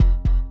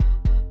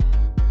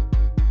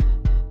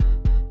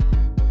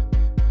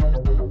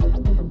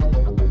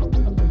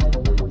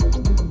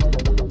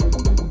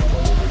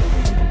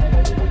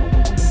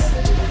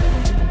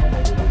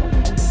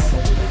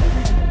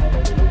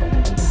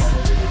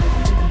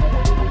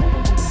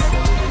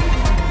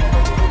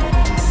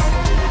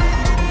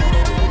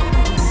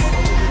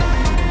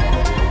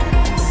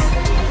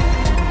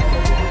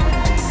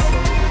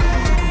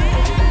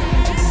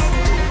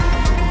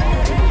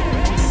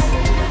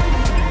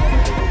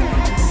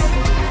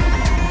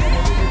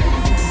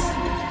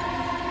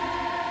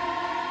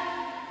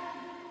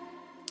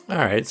All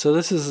right, so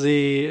this is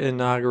the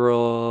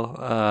inaugural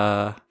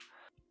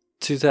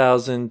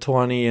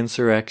 2020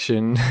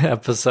 insurrection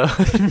episode.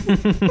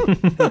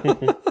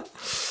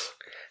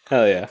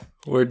 Hell yeah.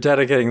 We're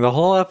dedicating the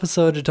whole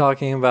episode to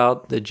talking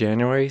about the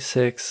January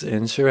 6th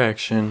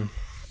insurrection.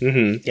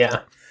 Mm-hmm.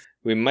 Yeah.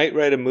 We might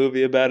write a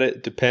movie about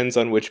it. Depends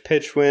on which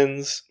pitch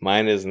wins.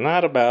 Mine is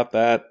not about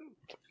that,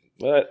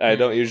 but I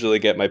don't usually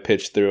get my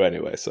pitch through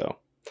anyway, so.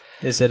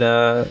 Is it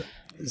a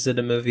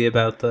movie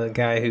about the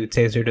guy who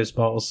tasered his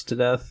balls to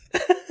death?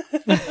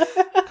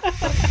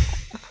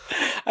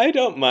 I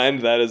don't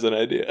mind that as an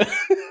idea.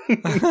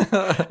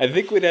 I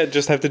think we'd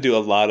just have to do a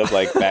lot of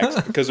like backs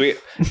because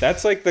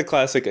that's like the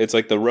classic. It's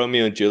like the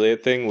Romeo and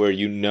Juliet thing where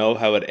you know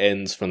how it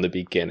ends from the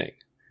beginning.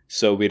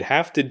 So we'd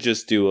have to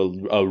just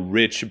do a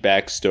rich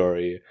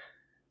backstory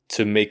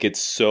to make it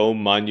so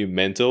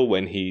monumental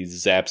when he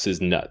zaps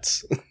his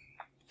nuts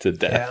to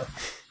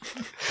death.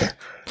 Yeah.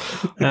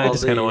 I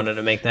just kind of wanted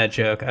to make that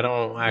joke. I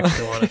don't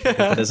actually want to think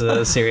of it as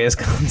a serious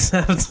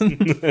concept.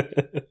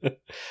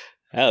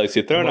 Alex,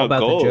 you're throwing I'm all out about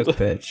gold. the joke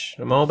pitch.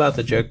 I'm all about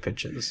the joke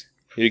pitches.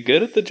 You're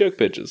good at the joke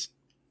pitches.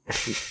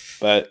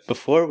 But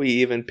before we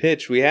even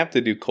pitch, we have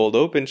to do cold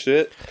open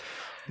shit.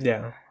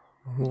 Yeah.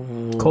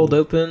 Cold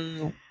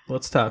open.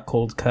 Let's talk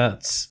cold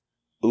cuts.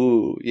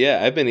 Ooh,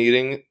 yeah, I've been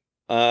eating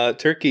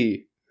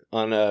turkey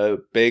on a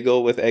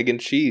bagel with egg and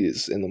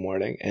cheese in the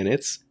morning, and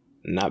it's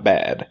not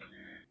bad.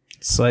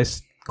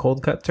 Sliced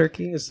cold cut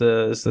turkey? Is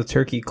the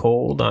turkey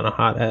cold on a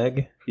hot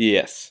egg?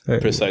 Yes, There you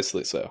go.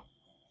 precisely so.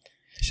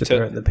 Should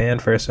throw it in the pan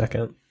for a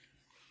second.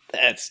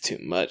 That's too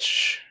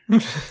much.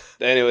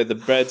 Anyway, the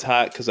bread's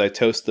hot because I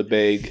toast the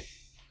bag.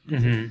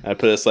 Mm-hmm. I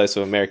put a slice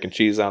of American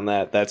cheese on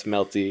that. That's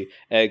melty.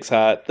 Egg's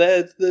hot.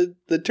 The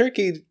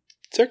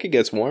turkey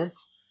gets warm.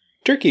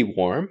 Turkey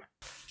warm.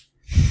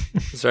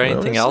 Is there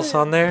anything else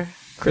on there?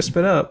 Crisp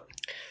it up.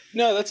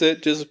 No, that's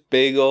it. Just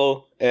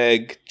bagel,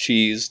 egg,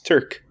 cheese,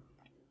 turk.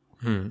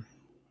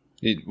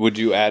 Would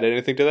you add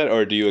anything to that,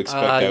 or do you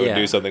expect I would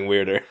do something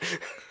weirder?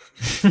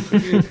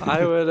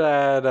 I would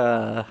add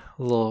a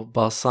little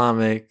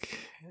balsamic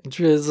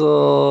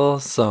drizzle,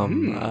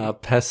 some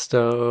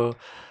pesto,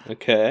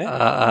 Okay.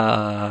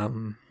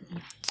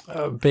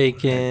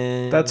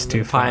 bacon. That's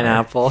too far.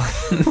 pineapple.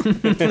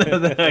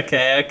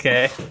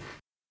 Okay.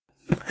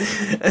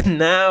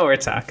 Now we're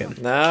talking.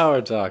 Now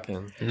we're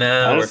talking.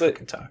 Now Honestly, we're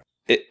fucking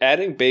talking.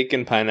 Adding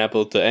bacon,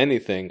 pineapple to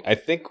anything, I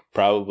think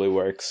probably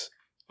works.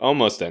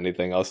 Almost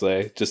anything, I'll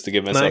say, just to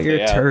give myself Not your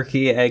a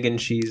turkey, egg, and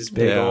cheese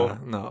bagel. Yeah,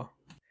 no.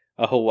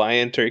 A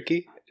Hawaiian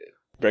turkey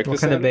breakfast.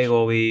 What kind of sandwich?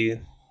 bagel we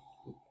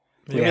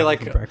Maybe have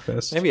like for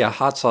breakfast? maybe a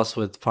hot sauce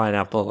with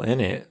pineapple in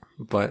it,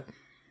 but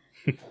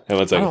And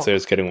once I I can don't-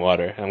 start getting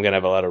water, I'm gonna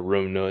have a lot of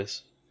room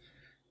noise.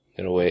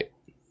 Gonna wait.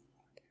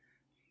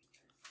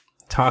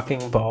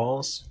 Talking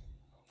balls.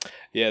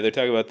 Yeah, they're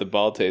talking about the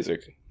ball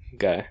taser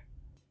guy.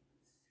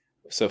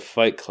 So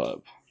Fight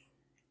Club,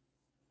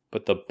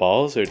 but the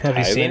balls are. Have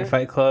you seen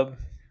Fight Club?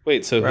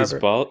 Wait, so his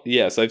Robert? ball?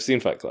 Yes, I've seen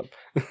Fight Club.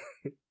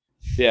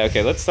 Yeah,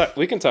 okay. Let's talk.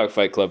 We can talk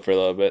Fight Club for a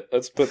little bit.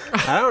 Let's put.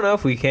 I don't know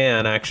if we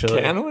can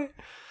actually. can we?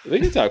 We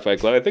can talk Fight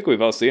Club. I think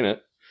we've all seen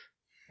it.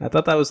 I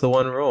thought that was the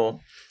one rule.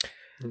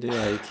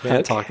 Yeah, you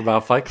can't talk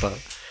about Fight Club.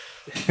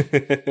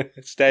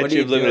 Statute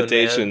you of doing,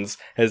 limitations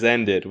has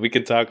ended. We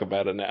can talk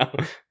about it now.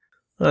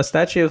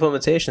 Statute of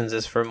limitations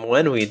is from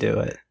when we do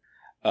it.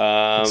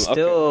 It's Okay.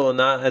 still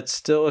not. It's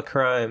still a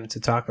crime to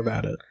talk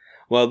about it.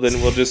 Well,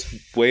 then we'll just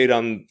wait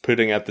on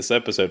putting out this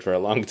episode for a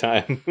long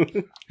time.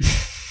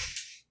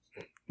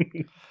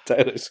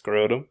 Tyler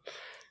Scrotum.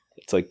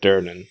 It's like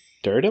Durden.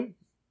 Durden?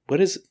 What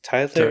is it?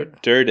 Tyler?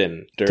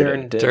 Durden.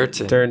 Durden.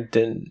 Durden.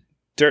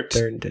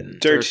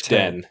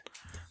 Dirtden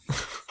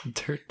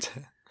Dirt.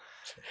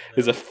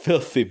 is a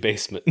filthy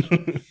basement.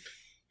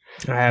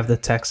 I have the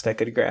text. I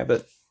could grab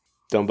it.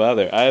 Don't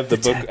bother. I have the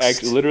The book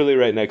text. literally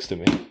right next to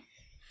me.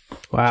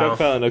 Wow, Chuck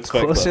Palahniuk's Fight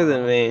Club. closer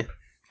than me.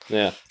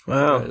 Yeah.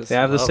 Wow, Guys they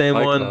have the love same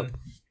Fight one. Club.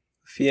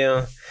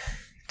 Yeah,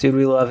 dude,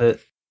 we love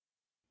it.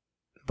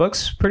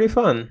 Book's pretty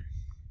fun.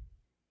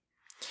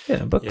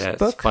 Yeah, book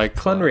Fight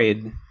fun Club.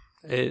 read.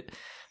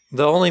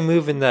 The only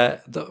movie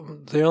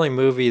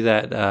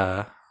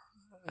that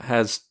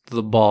has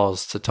the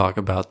balls to talk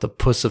about the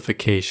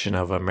pussification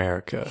of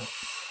America.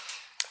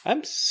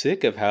 I'm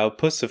sick of how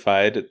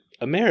pussified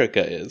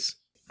America is.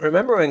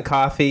 Remember when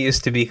coffee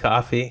used to be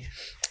coffee?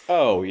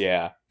 Oh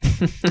yeah.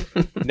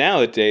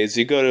 Nowadays,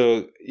 you go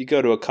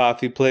to a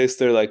coffee place.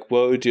 They're like,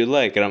 "What would you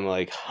like?" And I'm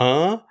like,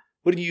 "Huh?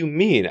 What do you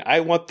mean? I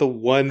want the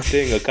one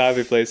thing a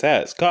coffee place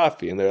has: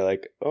 coffee." And they're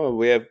like, "Oh,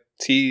 we have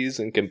teas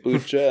and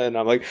kombucha." And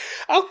I'm like,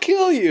 "I'll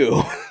kill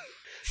you."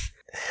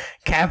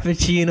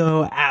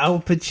 Cappuccino, Al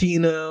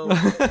Pacino.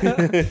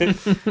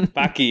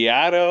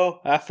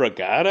 Macchiato,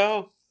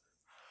 affogato.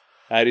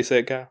 How do you say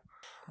it, Kyle?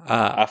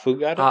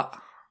 Affogato.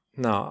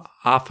 No,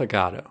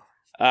 affogato.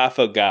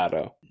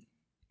 Affogato.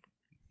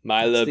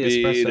 My It's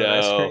the espresso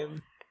ice libido.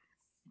 cream.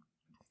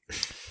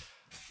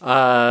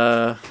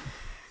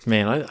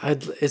 Man,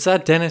 is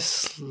that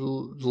Dennis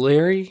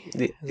Leary?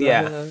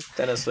 Yeah,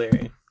 Dennis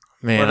Leary.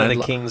 Man, One of I'd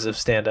the kings of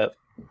stand-up.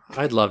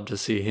 I'd love to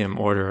see him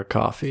order a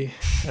coffee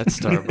at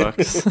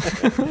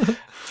Starbucks.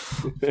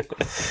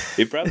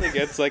 He probably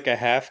gets like a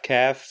half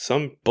calf,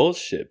 some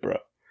bullshit, bro.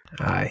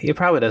 He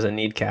probably doesn't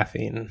need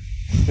caffeine.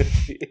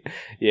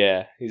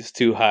 Yeah, he's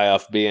too high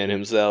off being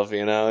himself,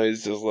 you know?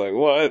 He's just like,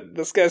 what?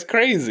 This guy's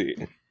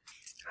crazy.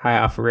 High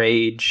off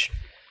rage.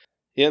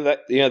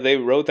 They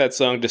wrote that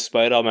song,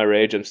 Despite All My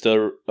Rage, I'm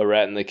Still a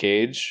Rat in the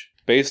Cage,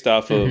 based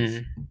off of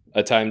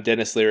a time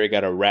Dennis Leary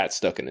got a rat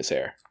stuck in his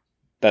hair.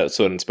 That's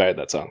what inspired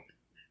that song.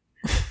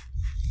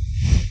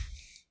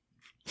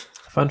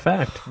 Fun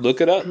fact. Look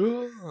it up.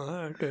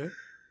 Okay.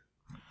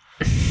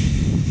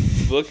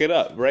 Look it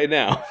up right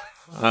now.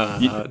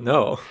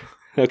 No.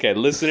 Okay,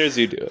 listeners,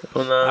 you do it.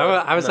 Well, no,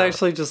 I was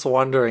actually just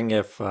wondering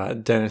if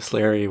Dennis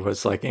Leary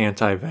was like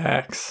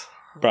anti-vax.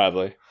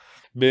 Probably.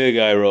 Big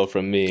eye roll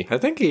from me. I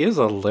think he is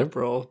a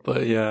liberal,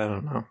 but yeah, I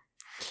don't know.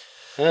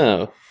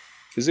 Oh.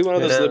 Is he one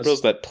of Who those knows?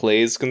 liberals that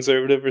plays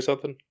conservative or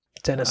something?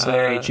 Dennis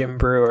Leary, Jim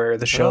Brewer,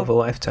 the show of a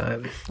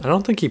lifetime. I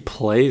don't think he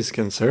plays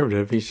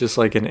conservative. He's just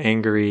like an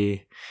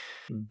angry,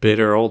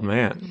 bitter old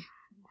man.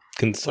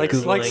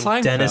 Conservative. Like Googling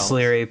Seinfeld. Dennis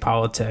Leary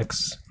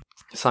politics.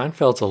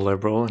 Seinfeld's a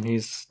liberal, and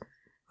he's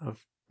an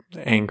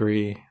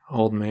angry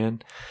old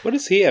man. What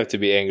does he have to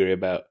be angry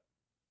about?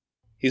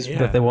 He's Yeah.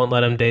 That they won't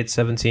let him date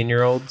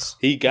 17-year-olds.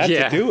 He got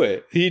Yeah. to do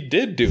it. He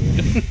did do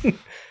it.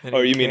 And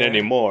Or he you mean can't-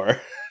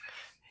 anymore?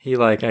 He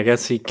I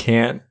guess he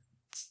can't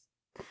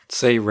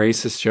say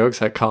racist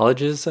jokes at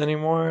colleges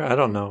anymore. I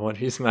don't know what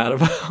he's mad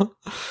about.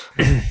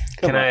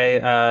 Can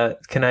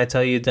I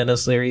tell you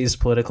Dennis Leary's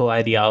political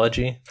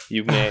ideology?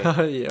 You may.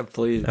 Yeah,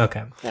 please.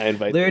 Okay. I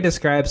invite Leary you.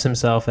 describes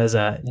himself as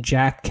a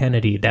Jack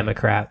Kennedy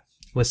Democrat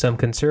with some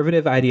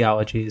conservative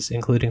ideologies,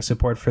 including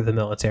support for the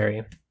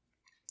military.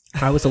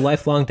 I was a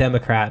lifelong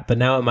Democrat, but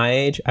now at my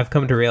age, I've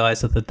come to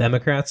realize that the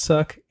Democrats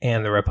suck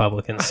and the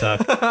Republicans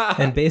suck.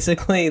 And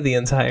basically, the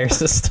entire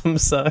system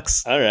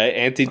sucks. All right,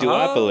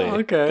 anti-duopoly. Oh,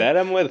 okay. That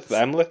I'm with.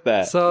 I'm with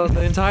that. So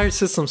the entire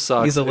system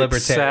sucks. He's a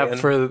libertarian. except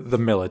for the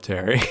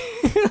military.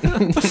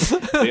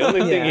 The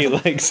only thing Yeah. he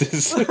likes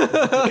is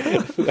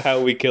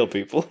how we kill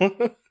people.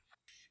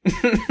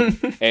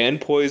 And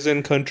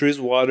poison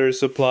countries' water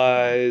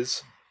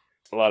supplies.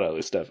 A lot of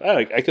other stuff.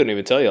 I couldn't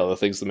even tell you all the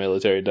things the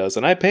military does,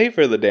 and I pay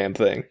for the damn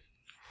thing.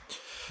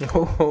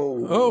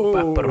 Oh.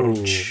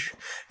 Ba-ba-dum-tsh.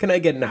 Can I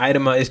get an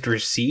itemized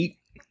receipt?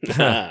 You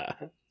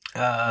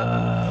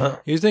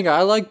think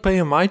I like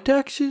paying my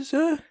taxes,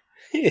 huh?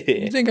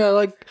 You think I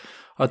like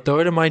a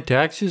third of my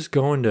taxes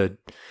going to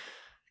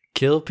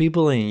kill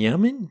people in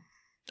Yemen?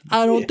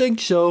 I don't think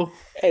so.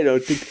 I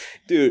don't think,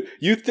 dude.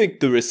 You think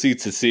the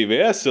receipts at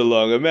CVS are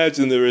long?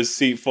 Imagine the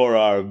receipt for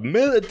our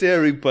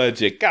military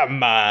budget.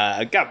 Come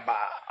on.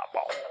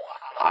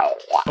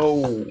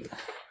 Oh.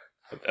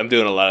 I'm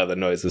doing a lot of the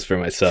noises for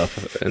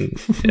myself, and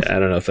I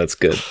don't know if that's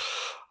good.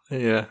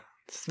 Yeah.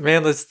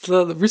 Man,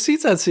 the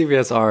receipts at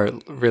CVS are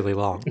really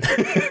long.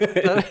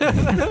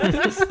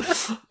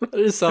 That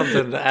is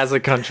something as a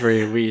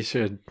country we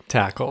should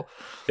tackle.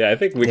 Yeah, I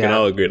think we can Yeah.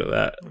 all agree to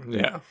that.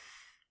 Yeah.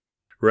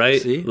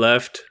 Right, See?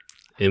 left,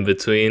 in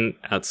between,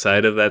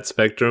 outside of that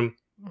spectrum.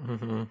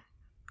 Hmm.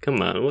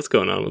 Come on, what's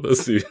going on with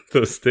those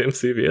damn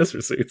CVS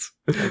receipts?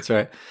 That's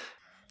right.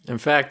 In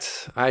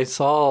fact, I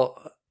saw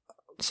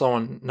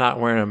someone not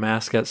wearing a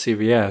mask at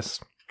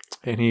CVS,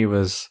 and he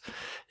was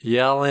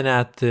yelling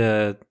at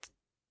the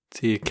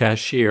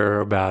cashier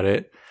about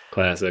it.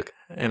 Classic.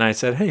 And I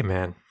said, "Hey,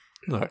 man,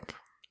 look,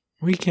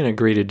 we can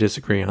agree to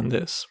disagree on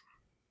this,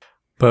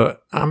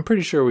 but I'm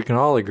pretty sure we can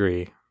all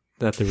agree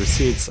that the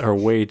receipts are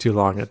way too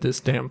long at this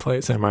damn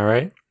place. Am I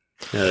right?"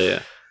 Hell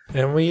yeah.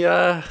 And we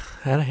had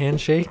a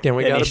handshake, and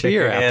we And got he a shook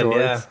beer your hand,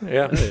 afterwards.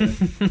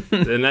 Yeah.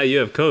 And now you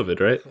have COVID,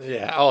 right?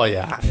 Yeah. Oh,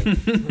 yeah.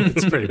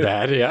 It's pretty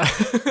bad. Yeah.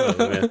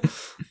 Oh,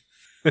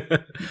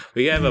 man.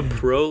 We have a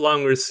pro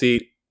long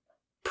receipt,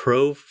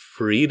 pro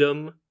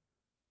freedom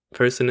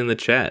person in the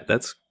chat.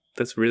 That's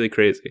really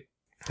crazy.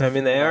 I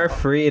mean, they are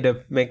free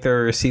to make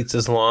their receipts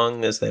as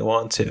long as they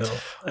want to.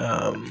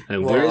 And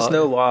There is well,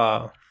 no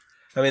law.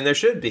 I mean, there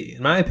should be,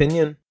 in my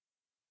opinion.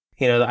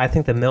 You know, I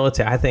think the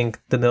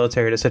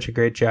military does such a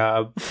great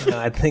job.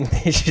 I think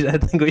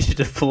we should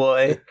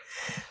deploy.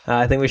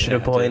 I think we should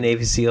deploy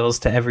Navy SEALs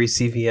to every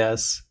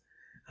CVS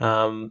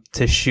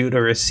to shoot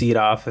a receipt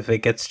off if it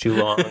gets too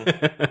long.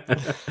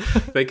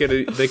 they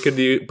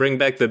could bring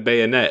back the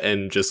bayonet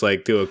and just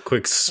like do a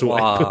quick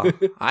swipe. Wow.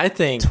 I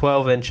think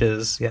 12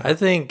 inches. Yeah. I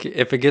think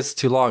if it gets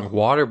too long,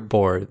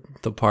 waterboard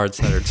the parts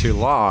that are too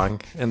long,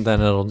 and then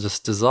it'll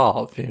just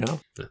dissolve. You know.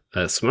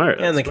 That's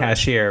smart. And the That's smart.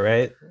 cashier,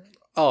 right?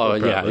 Oh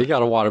yeah, probably. you got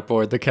to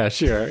waterboard the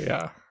cashier.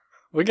 Yeah,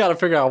 we got to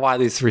figure out why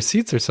these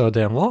receipts are so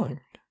damn long,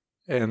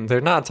 and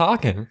they're not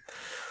talking.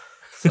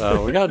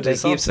 So we got to do They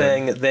something. keep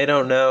saying they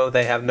don't know.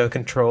 They have no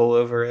control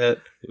over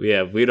it.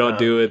 Yeah, we don't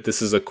do it.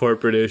 This is a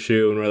corporate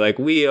issue, and we're like,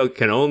 we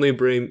can only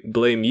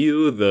blame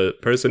you, the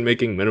person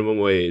making minimum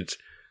wage.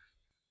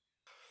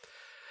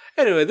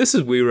 Anyway, this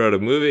is We Wrote a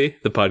Movie,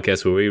 the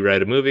podcast where we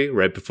write a movie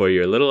right before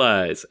your little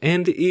eyes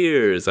and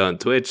ears on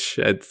Twitch.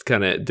 I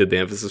kind of did the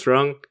emphasis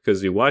wrong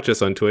because you watch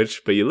us on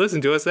Twitch, but you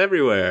listen to us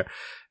everywhere.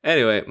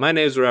 Anyway, my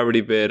name's Robert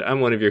E. Bid.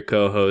 I'm one of your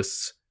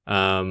co-hosts.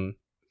 And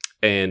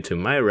to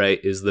my right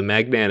is the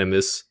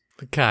magnanimous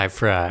Kai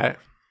Fry.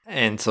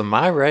 And to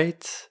my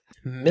right,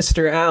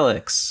 Mr.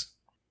 Alex.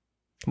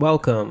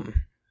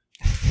 Welcome.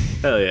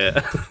 Hell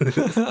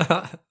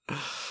yeah.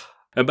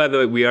 And by the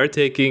way, we are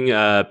taking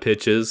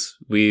pitches.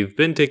 We've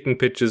been taking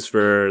pitches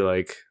for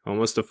like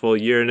almost a full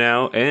year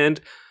now,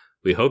 and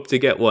we hope to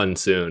get one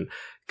soon.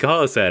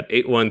 Call us at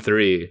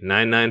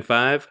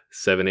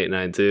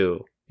 813-995-7892.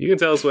 You can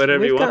tell us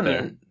whatever you want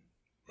there.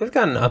 We've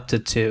gotten up to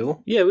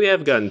 2. Yeah, we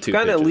have gotten 2 We've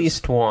gotten pitches. at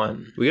least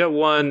 1. We got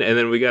 1, and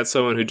then we got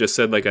someone who just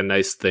said like a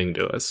nice thing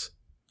to us.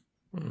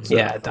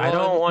 Yeah, I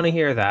don't want to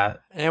hear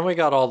that. and we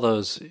got all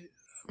those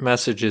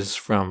messages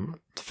from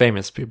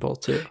famous people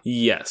too.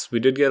 Yes, we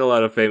did get a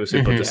lot of famous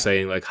people just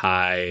saying like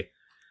hi,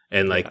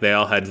 and like they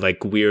all had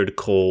like weird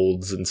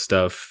colds and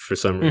stuff for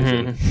some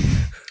reason.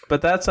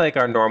 But that's like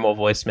our normal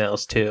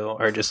voicemails too,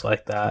 or just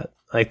like that.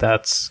 Like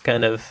that's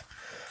kind of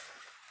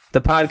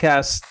the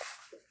podcast.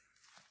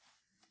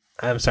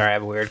 I'm sorry, I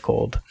have a weird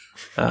cold.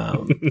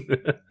 Why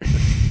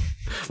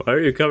are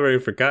you covering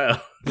for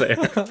Kyle?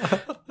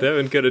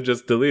 Devin could have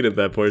just deleted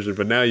that portion,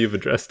 but now you've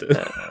addressed it.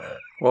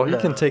 Well, he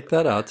can take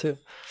that out too.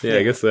 Yeah,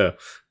 I guess so.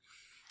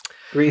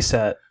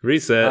 Reset.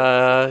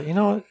 Reset. You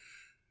know what?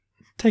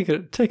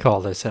 Take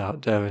all this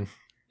out, Devin.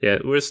 Yeah,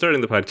 we're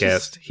starting the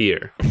podcast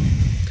here.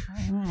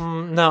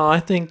 No, I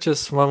think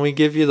just when we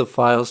give you the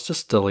files,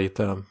 just delete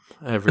them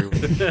every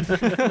week.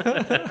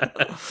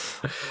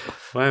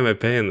 Why am I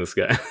paying this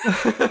guy?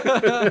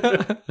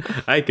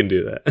 I can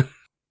do that.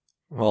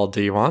 Well,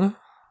 do you want to?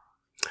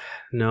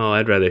 No,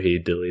 I'd rather he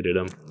deleted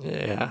them.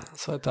 Yeah,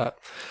 that's what I thought.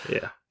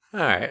 Yeah. All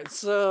right,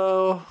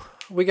 so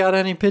we got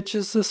any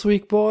pitches this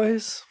week,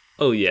 boys?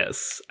 Oh,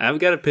 yes. I've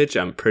got a pitch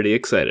I'm pretty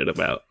excited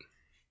about.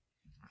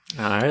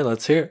 All right,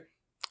 let's hear it.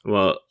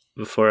 Well,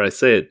 before I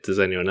say it, does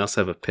anyone else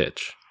have a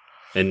pitch?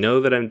 And know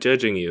that I'm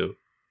judging you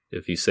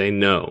if you say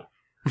no.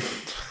 I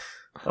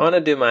want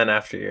to do mine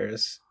after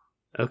yours.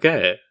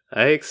 Okay,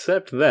 I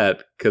accept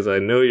that because I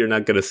know you're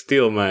not going to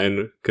steal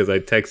mine because I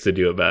texted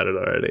you about it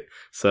already.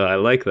 So I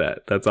like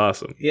that. That's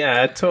awesome.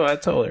 Yeah, I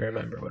totally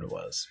remember what it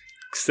was.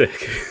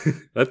 Sick.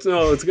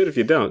 It's good if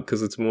you don't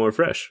because it's more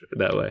fresh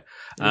that way.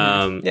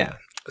 Yeah,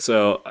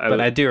 So,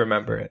 but I do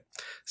remember it.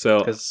 So,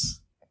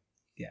 Because,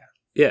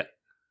 yeah.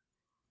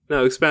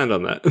 No, expand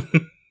on that.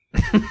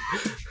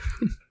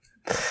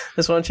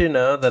 just want you to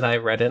know that I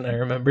read it and I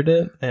remembered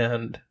it,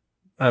 and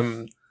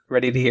I'm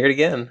ready to hear it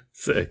again.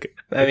 Sick.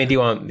 I mean, do you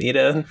want me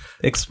to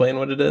explain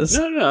what it is?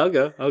 No, I'll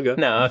go.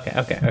 No,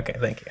 okay,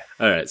 thank you.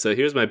 All right, so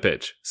here's my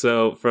pitch.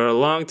 So for a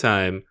long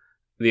time,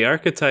 the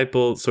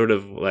archetypal sort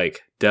of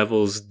like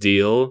devil's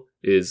deal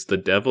is the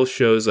devil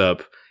shows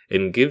up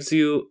and gives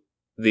you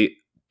the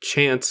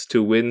chance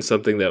to win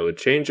something that would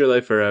change your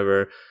life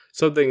forever.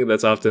 Something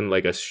that's often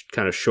like a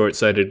kind of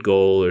short-sighted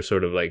goal or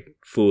sort of like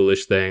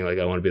foolish thing. Like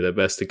I want to be the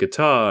best at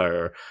guitar,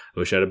 or I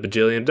wish I had $1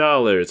 billion.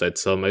 I'd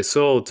sell my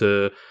soul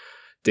to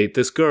date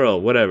this girl,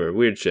 whatever,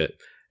 weird shit.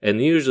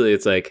 And usually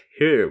it's like,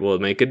 here, we'll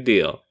make a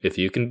deal. If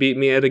you can beat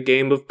me at a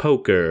game of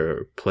poker,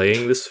 or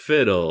playing this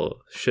fiddle,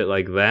 shit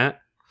like that,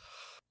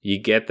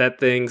 you get that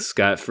thing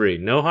scot-free.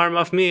 No harm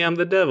off me, I'm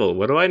the devil.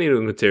 What do I need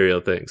with material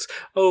things?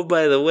 Oh,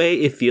 by the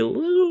way, if you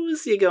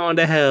lose, you're going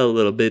to hell,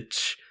 little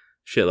bitch.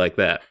 Shit like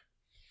that.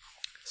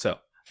 So,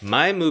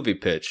 my movie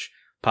pitch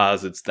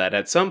posits that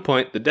at some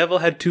point the devil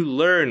had to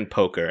learn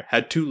poker,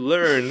 had to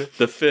learn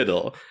the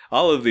fiddle,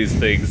 all of these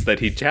things that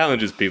he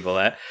challenges people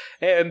at,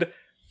 and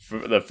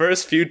for the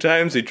first few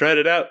times he tried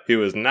it out, he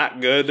was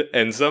not good,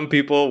 and some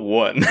people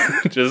won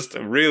just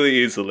really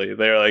easily.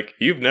 They're like,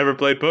 you've never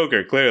played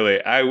poker,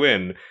 clearly, I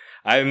win.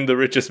 I'm the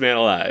richest man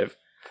alive.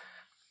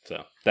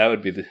 So, that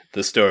would be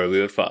the story we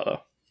would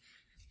follow.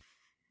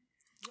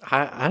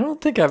 I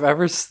don't think I've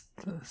ever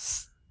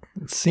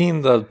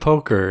seen the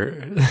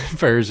poker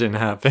version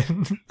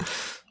happen.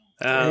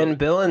 And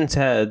Bill and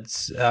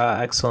Ted's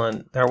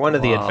excellent. They're one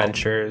of the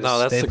adventures. No,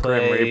 that's They the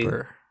Grim play-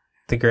 Reaper.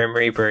 The Grim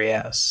Reaper,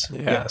 yes.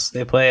 Yeah. Yes,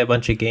 they play a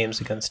bunch of games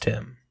against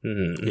him.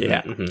 Mm-hmm,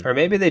 Yeah. mm-hmm. Or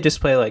maybe they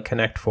just play like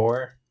Connect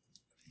 4.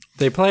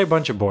 They play a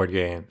bunch of board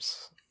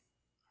games.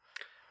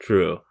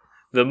 True.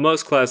 The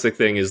most classic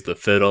thing is the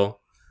fiddle,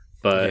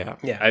 but Yeah.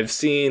 Yeah. I've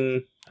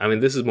seen, I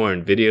mean, this is more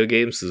in video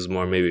games, this is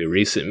more maybe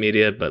recent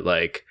media, but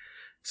like,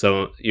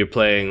 so you're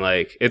playing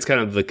like, it's kind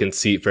of the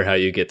conceit for how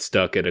you get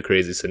stuck in a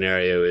crazy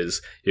scenario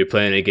is you're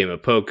playing a game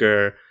of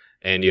poker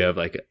and you have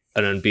like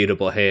an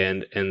unbeatable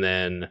hand, and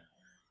then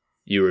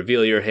you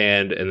reveal your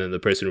hand, and then the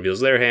person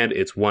reveals their hand,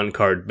 it's one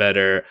card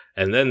better,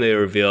 and then they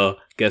reveal,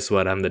 guess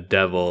what, I'm the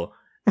devil,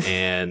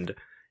 and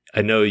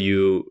I know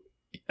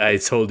I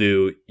told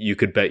you you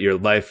could bet your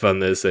life on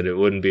this and it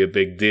wouldn't be a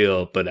big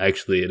deal, but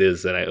actually it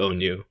is, and I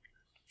own you.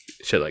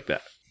 Shit like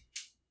that.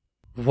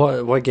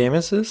 What game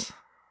is this?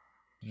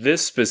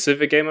 This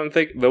specific game I'm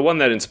thinking, the one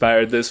that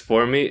inspired this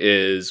for me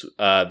is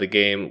the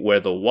game Where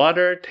the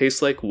Water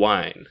Tastes Like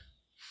Wine.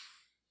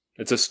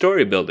 It's a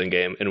story building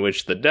game in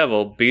which the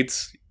devil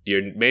beats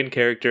your main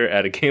character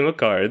at a game of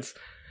cards,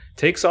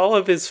 takes all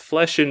of his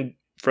flesh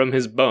from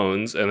his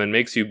bones, and then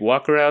makes you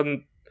walk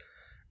around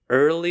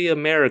early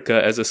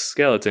America as a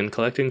skeleton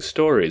collecting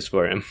stories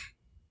for him.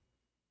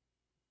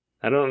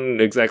 I don't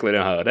exactly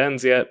know how it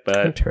ends yet,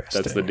 but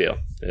that's the deal.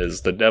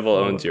 Is the devil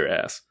owns your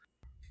ass.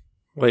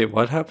 Wait,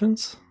 what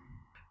happens?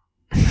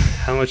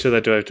 How much of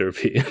that do I have to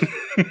repeat?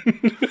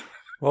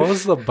 What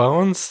was the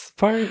bones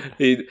part?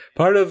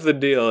 Part of the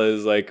deal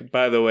is like,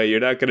 by the way, you're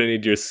not going to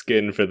need your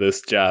skin for this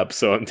job,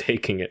 so I'm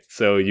taking it.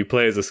 So you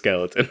play as a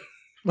skeleton.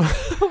 You're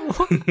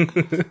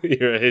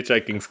a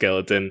hitchhiking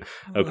skeleton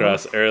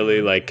across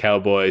early, like,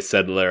 cowboy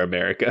settler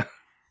America.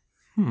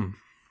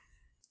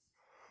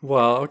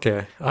 Well,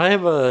 okay. I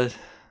have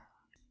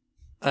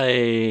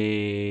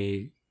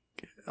a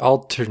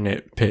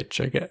alternate pitch,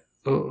 I guess.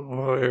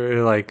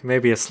 Or like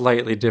maybe a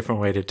slightly different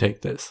way to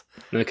take this.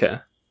 Okay.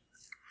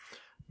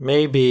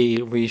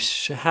 Maybe we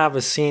have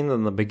a scene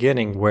in the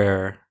beginning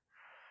where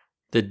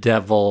the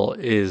devil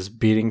is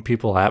beating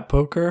people at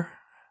poker.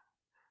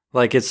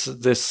 Like it's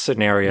this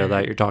scenario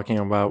that you're talking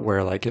about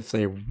where like if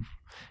they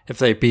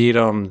beat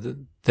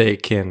them, they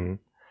can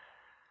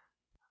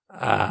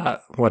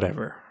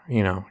whatever,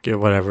 get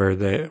whatever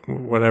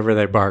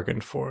they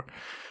bargained for.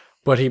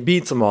 But he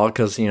beats them all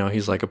because,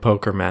 he's like a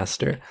poker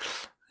master.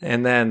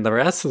 And then the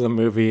rest of the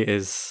movie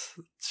is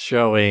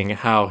showing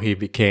how he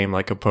became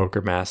like a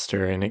poker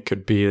master, and it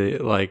could be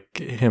like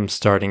him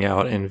starting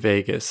out in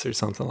Vegas or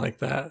something like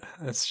that.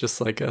 It's just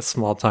like a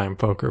small-time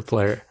poker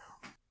player.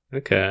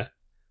 Okay.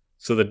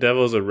 So the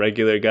devil's a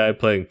regular guy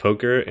playing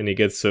poker, and he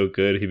gets so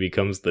good he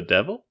becomes the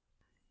devil?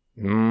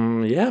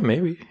 Yeah,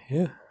 maybe.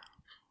 Yeah.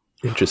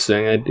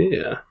 Interesting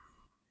idea.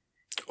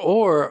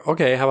 Or,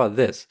 okay, how about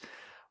this?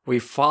 We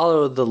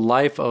follow the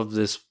life of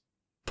this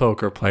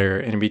poker player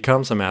and he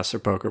becomes a master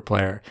poker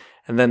player,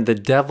 and then the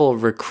devil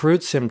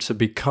recruits him to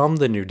become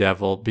the new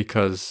devil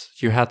because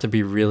you have to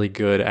be really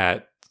good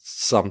at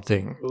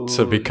something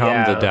to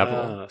become the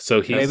devil.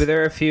 So maybe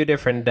there are a few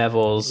different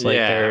devils. Like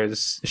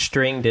there's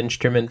stringed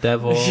instrument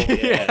devil,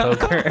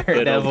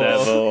 poker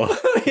devil.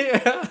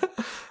 Yeah.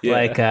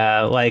 Like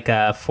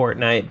a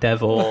Fortnite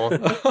devil.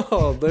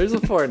 Oh, there's a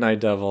Fortnite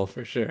devil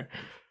for sure.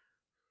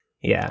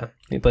 Yeah,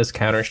 he plays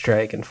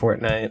Counter-Strike and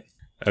Fortnite.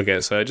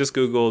 Okay, so I just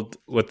Googled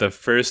what the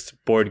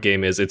first board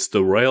game is. It's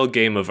the Royal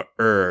Game of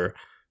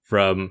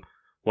from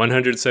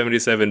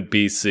 177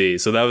 BC.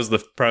 So that was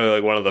probably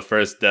like one of the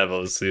first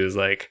devils. He was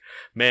like,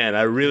 man,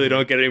 I really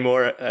don't get any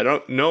more.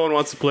 No one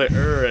wants to play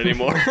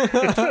anymore.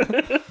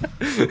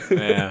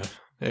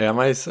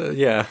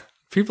 Yeah.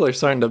 People are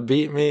starting to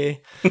beat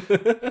me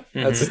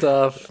at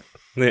stuff.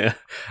 Yeah,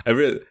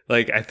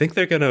 I think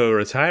they're gonna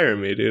retire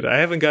me, dude. I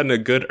haven't gotten a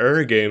good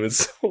game in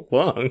so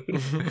long.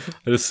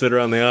 I just sit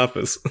around the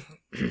office.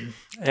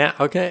 Yeah,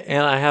 okay.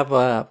 And I have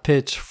a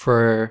pitch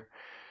for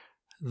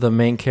the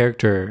main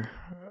character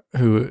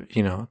who,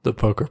 the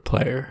poker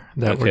player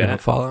that we're gonna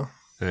follow.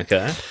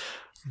 Okay.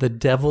 The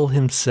devil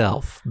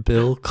himself,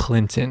 Bill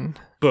Clinton.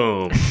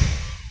 Boom.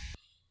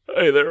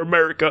 Hey there,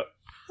 America.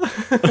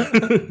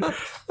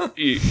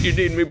 you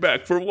need me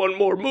back for one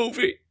more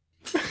movie.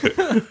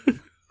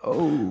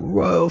 Oh,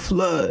 Royal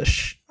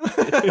Flush.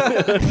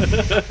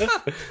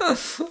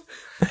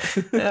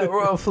 That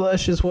Royal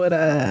Flush is what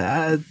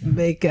I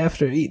make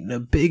after eating a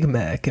Big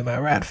Mac. Am I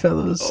right,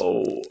 fellas?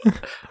 Oh,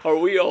 are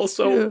we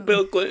also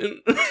Bill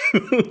Clinton?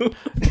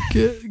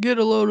 Get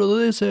a load of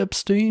this,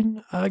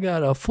 Epstein. I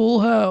got a full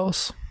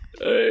house.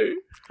 Hey.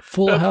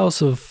 Full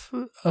house of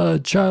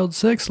child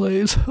sex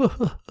slaves.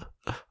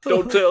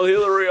 Don't tell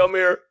Hillary I'm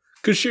here,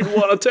 because she'd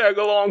want to tag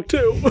along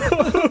too.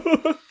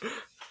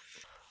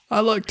 I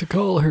like to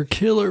call her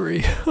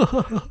Killary.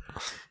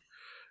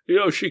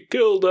 She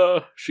killed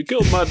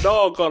my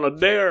dog on a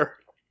dare.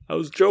 I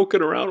was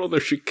joking around with her.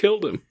 She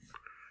killed him.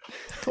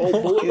 She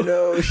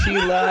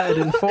lied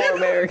and 4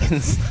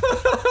 Americans.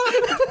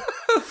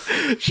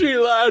 She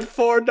lied,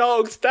 4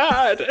 dogs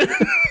died.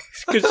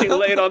 Because she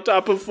laid on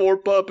top of 4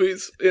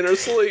 puppies in her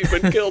sleep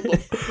and killed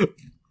them.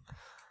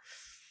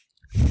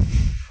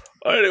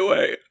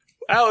 Anyway,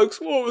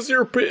 Alex, what was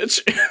your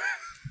pitch?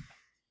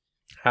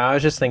 I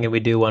was just thinking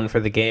we'd do one for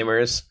the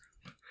gamers.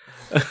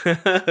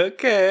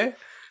 Okay.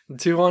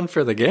 Do one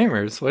for the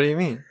gamers? What do you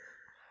mean?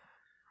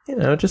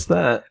 Just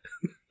that.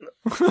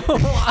 You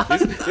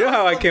know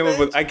how I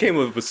came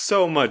up with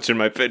so much in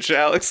my pitch,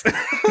 Alex?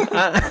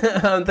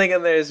 I'm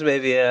thinking there's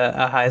maybe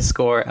a high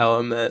score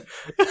element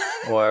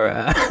or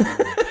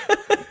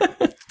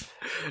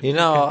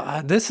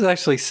this is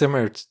actually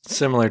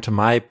similar to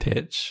my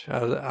pitch.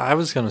 I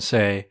was going to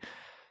say,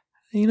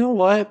 you know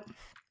what?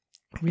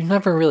 We've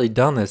never really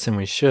done this, and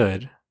we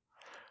should.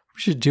 We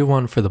should do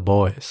one for the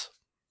boys.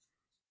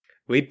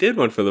 We did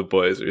one for the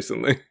boys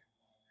recently.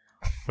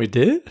 We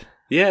did?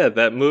 Yeah,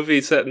 that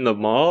movie set in the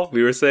mall.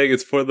 We were saying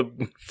it's for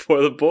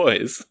the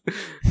boys.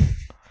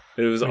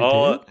 It was We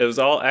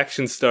all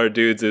action star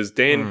dudes. It was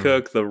Dane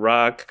Cook, The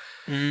Rock,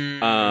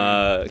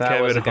 That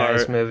Kevin was a guy's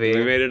Hart. movie.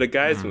 We made it a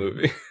guy's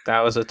movie.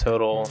 That was a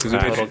total We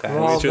made guy's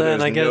Well, sure then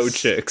there's I no guess-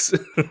 chicks.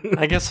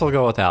 I guess we'll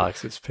go with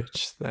Alex's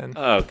pitch then.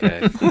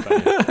 Okay.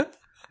 Fine.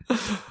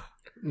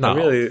 No,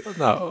 really-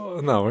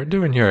 no, we're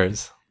doing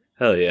yours.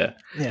 Hell yeah.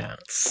 Yeah.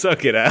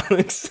 Suck it,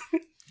 Alex.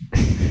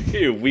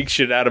 Get your weak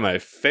shit out of my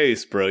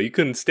face, bro. You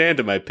couldn't stand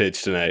to my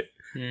pitch tonight.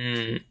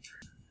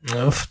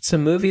 No, if it's a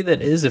movie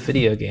that is a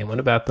video game. What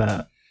about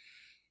that?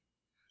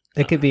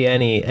 It could be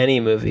any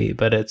movie,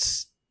 but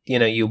it's,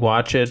 you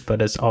watch it,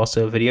 but it's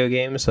also a video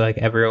game. So like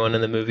everyone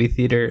in the movie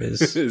theater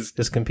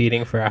is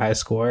competing for a high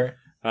score.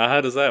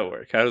 How does that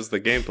work? How does the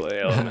gameplay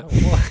element?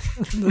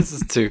 This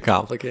is too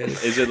complicated.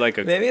 Is it like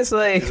a Maybe it's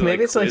like Is it like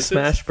it's like quizzes?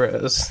 Smash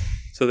Bros.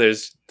 so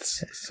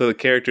the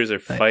characters are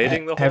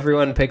fighting the whole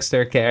Everyone picks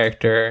their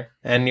character,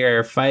 and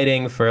you're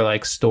fighting for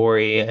like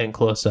story and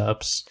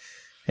close-ups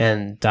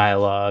and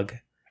dialogue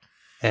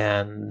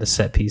and the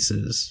set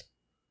pieces.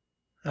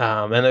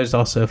 And there's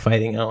also a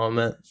fighting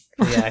element.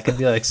 Yeah, it could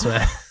be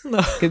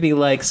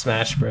like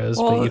Smash Bros,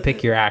 but Well, you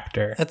pick your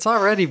actor. It's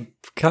already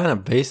kind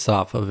of based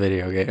off a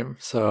video game,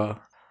 so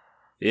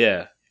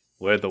Yeah.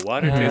 Where the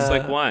water tastes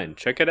like wine.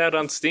 Check it out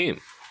on Steam.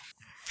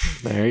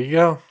 there you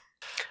go.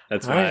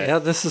 That's All why. right, yeah,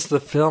 this is the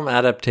film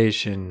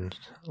adaptation,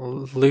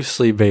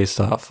 loosely based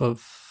off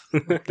of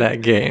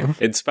that game.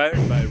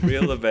 Inspired by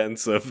real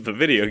events of the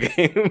video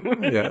game.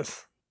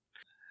 Yes.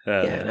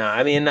 Yeah, no,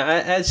 I mean,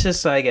 it's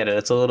just, I get it.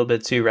 It's a little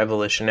bit too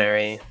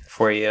revolutionary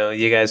for you.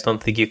 You guys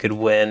don't think you could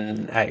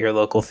win at your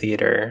local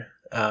theater.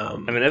 I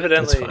mean,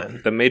 evidently, That's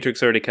fine. The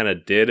Matrix already kind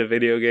of did a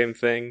video game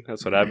thing.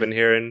 That's what I've been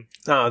hearing.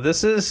 No,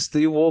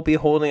 you will be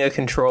holding a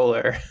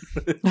controller.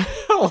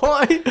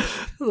 What?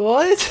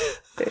 What?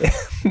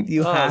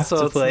 You have so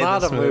to it's play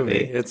not this a movie.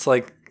 It's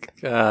like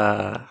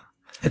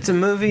It's a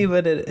movie,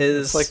 but it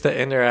is it's like the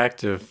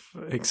interactive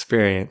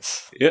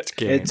experience. Yeah.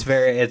 Game. it's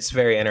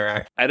very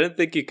interactive. I don't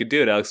think you could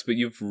do it, Alex, but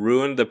you've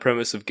ruined the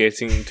premise of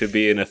getting to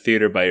be in a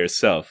theater by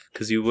yourself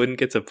because you wouldn't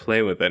get to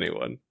play with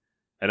anyone.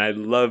 And I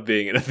love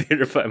being in a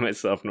theater by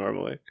myself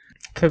normally.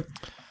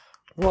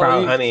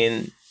 Well, I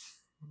mean,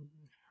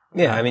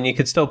 yeah, I mean, you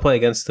could still play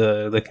against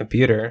the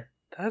computer.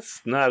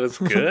 That's not as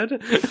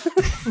good.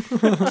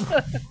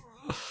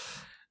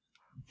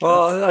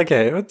 well,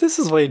 okay, but this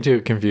is way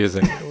too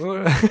confusing.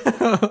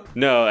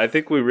 No, I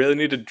think we really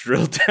need to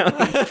drill down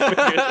and figure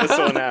this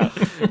one out.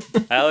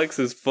 Alex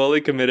is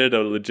fully committed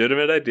to a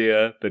legitimate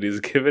idea that he's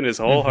given his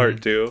whole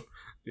heart to.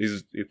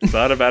 He's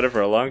thought about it for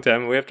a long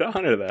time, and we have to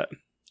honor that.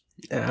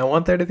 Yeah, I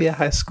want there to be a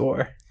high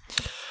score.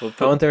 We'll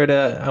I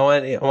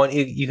want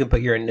you. You can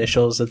put your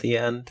initials at the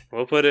end.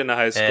 We'll put in a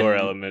high score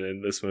And- element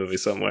in this movie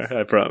somewhere.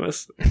 I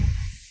promise.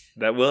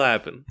 That will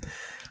happen.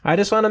 I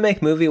just want to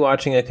make movie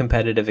watching a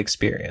competitive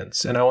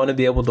experience, and I want to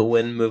be able to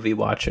win movie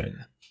watching.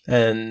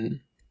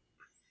 And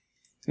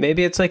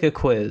maybe it's like a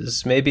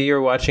quiz. Maybe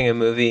you're watching a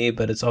movie,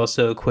 but it's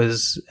also a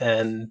quiz,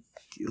 and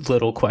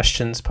little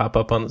questions pop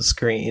up on the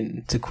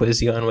screen to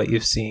quiz you on what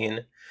you've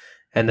seen.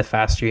 And the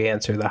faster you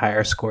answer, the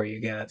higher score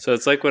you get. So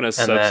it's like when a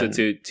then-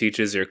 substitute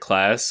teaches your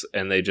class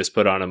and they just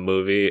put on a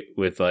movie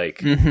with like,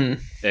 Mm-hmm.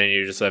 and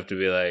you just have to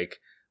be like,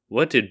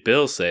 what did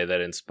Bill say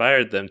that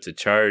inspired them to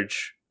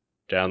charge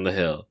down the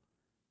hill?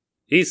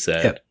 He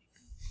said, Yep.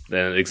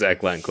 Then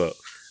exact line quote.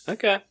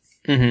 Okay.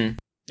 Mm-hmm.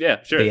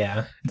 Yeah, sure. But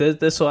yeah,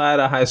 this will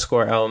add a high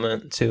score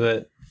element to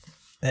it,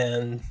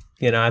 and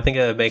I think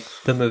it would make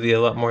the movie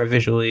a lot more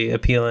visually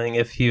appealing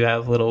if you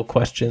have little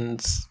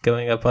questions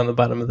going up on the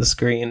bottom of the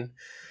screen.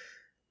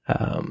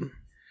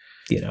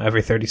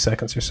 Every 30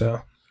 seconds or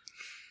so.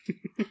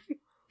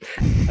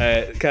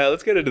 Kyle,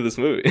 let's get into this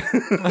movie.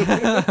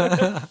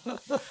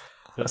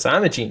 So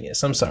I'm a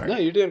genius. I'm sorry. No,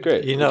 you're doing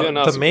great. You You're know, doing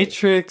the awesome.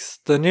 Matrix,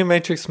 the new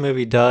Matrix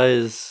movie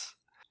does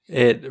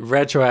it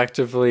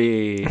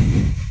retroactively.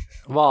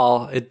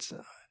 Well,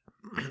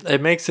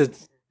 it makes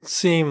it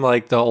seem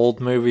like the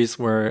old movies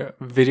were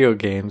video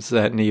games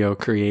that Neo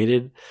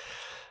created,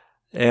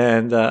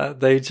 and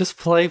they just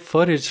play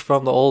footage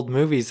from the old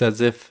movies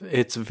as if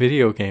it's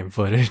video game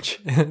footage.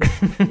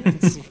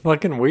 It's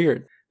fucking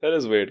weird. That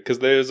is weird because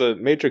there's a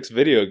Matrix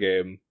video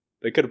game.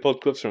 They could have pulled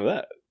clips from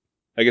that.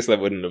 I guess that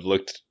wouldn't have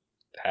looked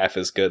half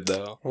as good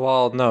though.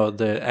 Well, no,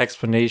 the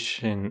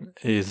explanation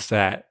is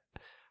that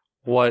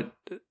what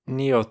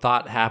Neo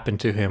thought happened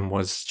to him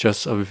was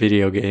just a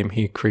video game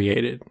he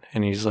created,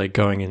 and he's like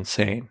going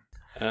insane.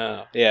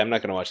 Oh, yeah, I'm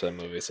not gonna watch that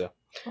movie. So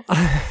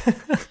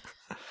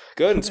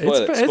go ahead and spoil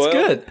it. It's Spoil-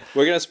 good.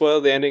 We're gonna spoil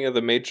the ending of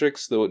the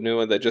Matrix, the new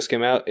one that just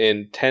came out,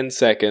 in 10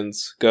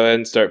 seconds. Go ahead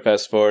and start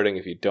fast forwarding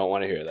if you don't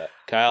want to hear that.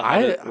 Kyle,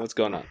 what's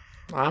going on?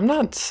 I'm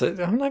not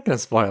going to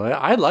spoil it.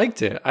 I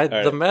liked it. right.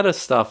 The meta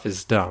stuff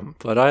is dumb,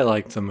 but I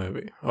liked the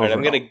movie. All right, I'm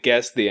overall. gonna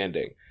guess the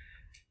ending.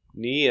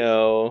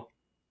 Neo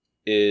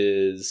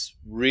is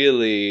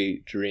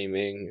really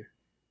dreaming.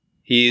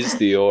 He's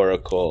the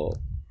Oracle.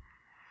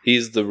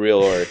 He's the real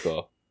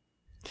Oracle.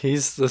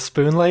 He's the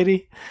spoon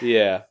lady.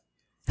 Yeah.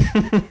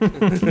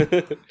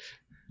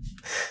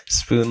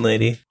 Spoon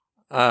lady.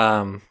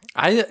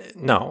 I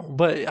no,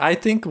 but I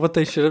think what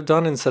they should have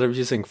done instead of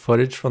using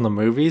footage from the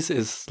movies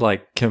is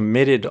like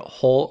committed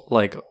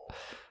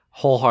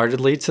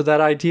wholeheartedly to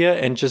that idea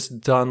and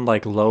just done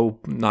like low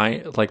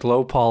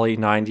poly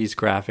 90s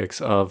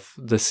graphics of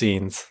the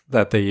scenes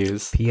that they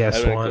use.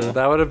 PS1. Cool.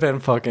 That would have been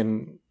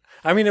fucking.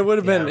 I mean, it would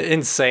have been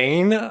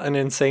an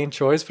insane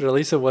choice, but at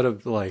least it would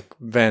have like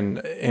been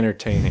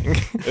entertaining.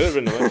 It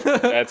would have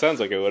been. That sounds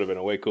like it would have been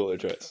a way cooler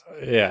choice.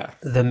 Yeah.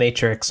 The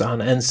Matrix on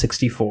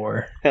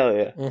N64. Hell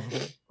yeah.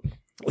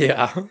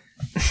 Yeah.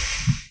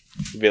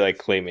 It'd be like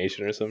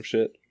claymation or some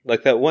shit.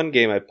 Like that one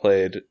game I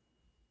played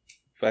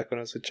back when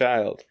I was a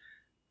child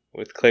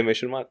with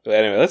claymation mod. But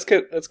anyway, let's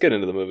get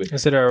into the movie.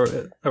 Is it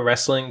a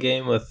wrestling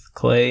game with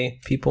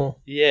clay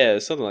people? Yeah,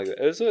 something like that.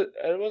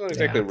 It wasn't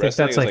exactly I think wrestling. that's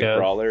It was like like a-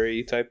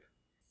 brawler-y type.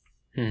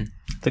 I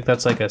think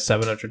that's like a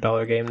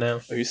 $700 game now.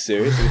 Are you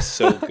serious? It's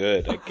so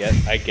good.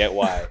 I get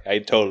why. I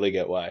totally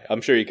get why.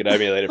 I'm sure you could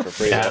emulate it for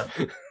free. Yeah.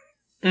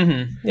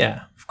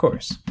 Yeah, of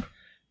course.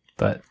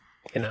 But,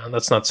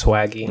 that's not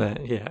swaggy.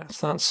 Yeah,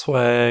 it's not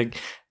swag,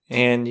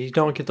 and you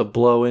don't get to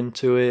blow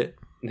into it.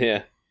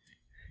 Yeah.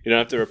 You don't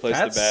have to replace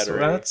the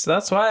battery.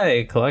 That's why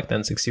I collect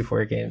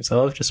N64 games. I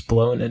love just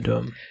blowing into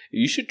them.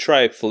 You should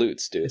try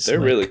flutes, dude. It's They're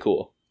like- really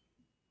cool.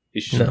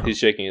 No. He's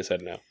shaking his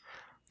head now.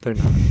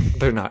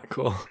 They're not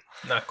cool.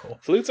 Not cool.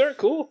 Flutes are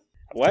cool.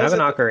 Why I is have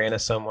an it? ocarina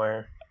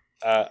somewhere,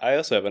 I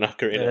also have an and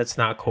ocarina. it's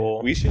not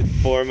cool. We should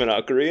form an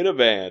ocarina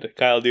band.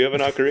 Kyle, do you have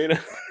an ocarina?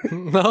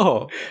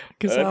 No,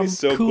 because That'd I'm be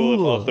so cool if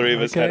all three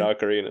of us had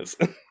ocarinas.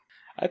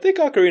 I think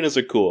ocarinas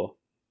are cool.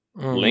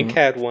 Link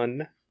had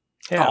one.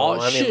 Yeah, Oh,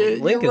 well, I mean,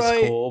 shit, Link you're is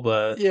right. cool,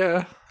 but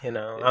Yeah. I'm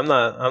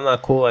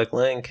not cool like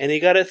Link. And he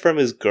got it from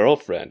his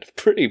girlfriend.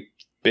 Pretty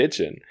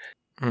bitchin'.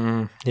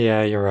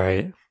 Yeah, you're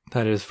right.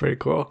 That is pretty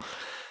cool.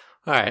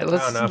 All right, I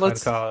don't know if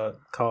let's. I'd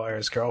call her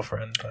his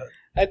girlfriend, but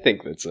I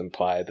think that's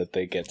implied that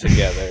they get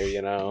together,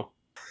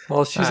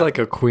 Well, she's Ah. like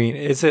a queen.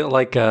 Is it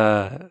like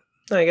a?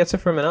 no, he gets it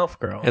from an elf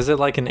girl. Is it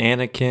like an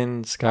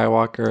Anakin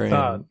Skywalker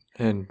Thought.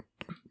 and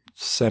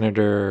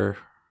Senator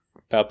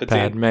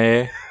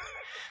Palpatine.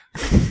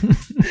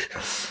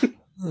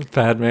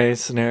 Padme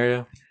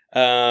scenario?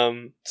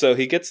 So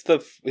he gets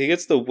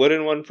the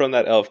wooden one from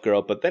that elf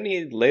girl, but then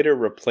he later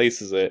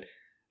replaces it,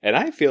 and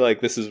I feel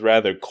like this is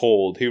rather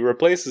cold. He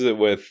replaces it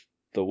with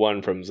the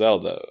one from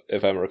Zelda,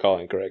 if I'm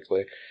recalling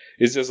correctly.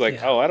 He's just like,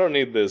 Yeah. oh, I don't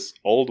need this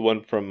old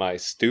one from my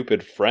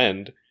stupid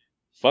friend.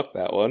 Fuck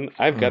that one.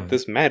 I've got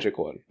this magic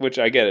one, which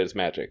I get is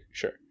magic,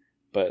 sure,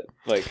 but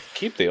like,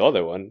 keep the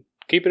other one.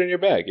 Keep it in your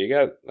bag. You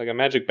got like a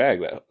magic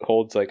bag that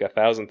holds like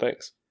 1,000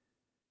 things.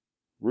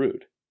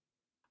 Rude.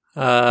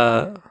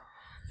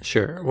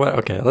 Sure. What?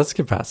 Okay, let's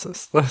get past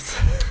this. Let's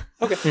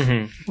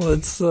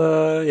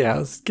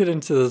let's get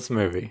into this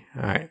movie.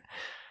 All right.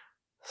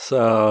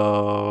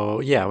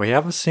 So yeah, we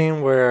have a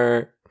scene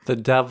where the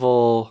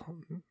devil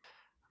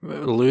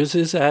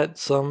loses at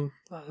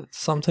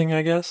something,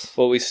 I guess.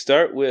 Well, we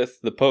start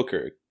with the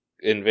poker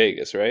in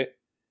Vegas, right?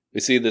 We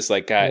see this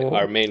like guy. Well,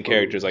 our main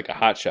character is like a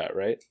hotshot,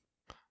 right?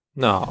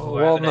 No. Oh,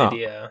 Well, I have an no.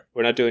 idea.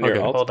 We're not doing Okay.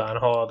 your alt.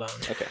 Hold on.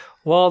 Okay.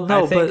 Well,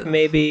 no, I think but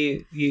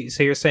maybe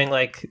so you're saying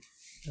like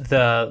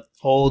the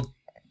old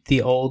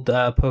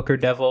poker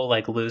devil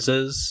like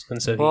loses,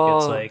 and so he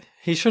gets like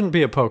he shouldn't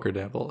be a poker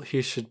devil.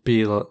 He should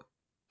be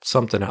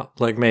something else,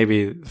 like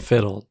maybe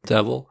fiddle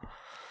devil.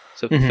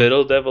 So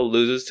Fiddle Devil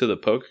loses to the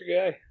poker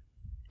guy.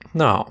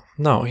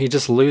 No, he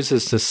just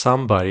loses to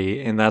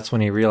somebody, and that's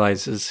when he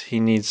realizes he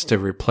needs to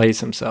replace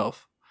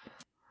himself.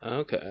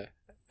 Okay.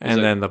 And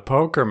like- then the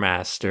poker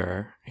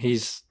master,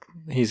 he's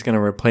going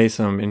to replace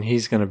him, and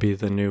he's going to be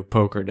the new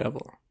poker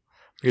devil.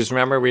 Because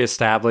remember, we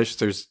established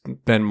there's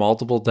been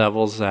multiple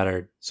devils that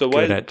are So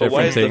why? good at But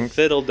why different is things. the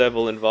Fiddle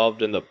Devil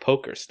involved in the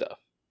poker stuff?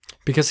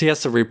 Because he has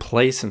to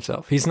replace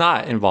himself. He's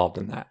not involved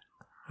in that.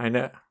 I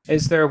know.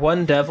 Is there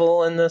one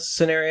devil in this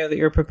scenario that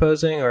you're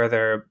proposing, or are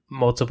there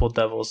multiple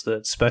devils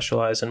that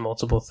specialize in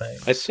multiple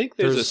things? I think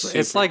there's a.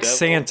 It's like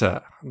super devil.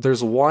 Santa.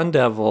 There's one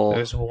devil,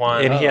 There's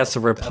one, and he has to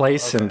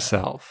replace okay.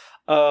 himself.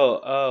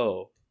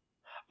 Oh.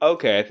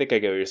 Okay, I think I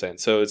get what you're saying.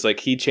 So it's like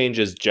he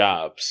changes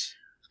jobs,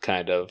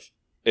 kind of.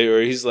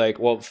 Or he's like,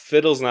 well,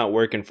 Fiddle's not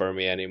working for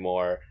me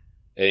anymore.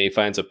 And he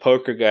finds a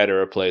poker guy to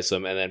replace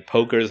him. And then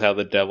poker's how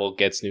the devil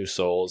gets new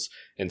souls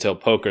until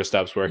poker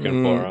stops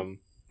working for him.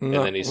 And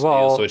then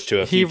he'll switch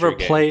to a future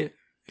game.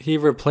 He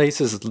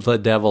replaces the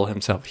devil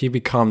himself. He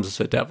becomes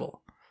the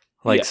devil,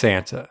 like Yeah.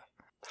 Santa.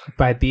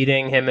 By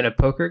beating him in a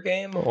poker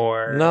game,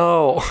 or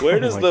No. Where Oh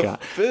does my the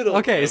God. fiddle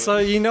Okay, come so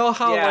in? you know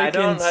how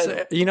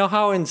Yeah, you know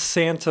how in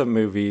Santa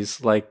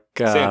movies, like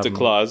Santa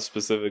Claus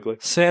specifically.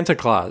 Santa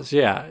Claus,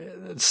 yeah.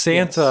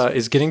 Santa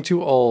is getting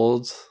too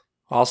old.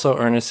 Also,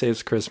 Ernest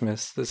Saves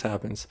Christmas. This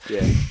happens.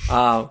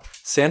 Yeah.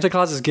 Santa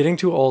Claus is getting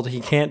too old. He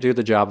can't do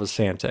the job of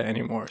Santa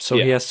anymore. So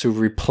he Yeah. has to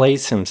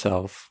replace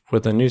himself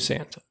with a new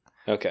Santa.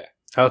 Okay.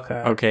 okay,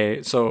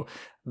 Okay, so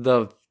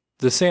the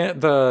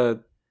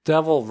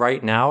devil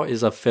right now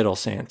is a fiddle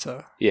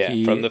Santa. Yeah,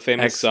 from the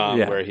famous song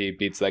yeah. where he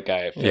beats that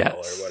guy at fiddle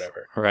Yes. or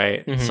whatever.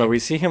 Right. Mhm. So we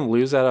see him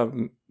lose at a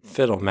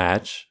fiddle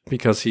match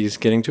because he's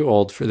getting too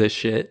old for this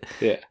shit.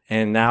 Yeah.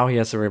 And now he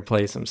has to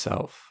replace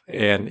himself.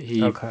 And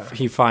he Okay.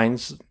 he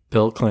finds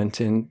Bill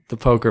Clinton, the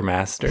poker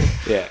master.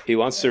 Yeah. He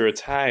wants to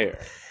retire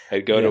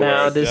and go to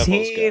Now, where does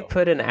devils he go.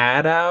 put an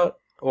ad out,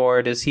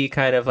 or does he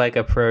kind of like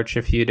approach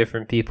a few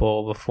different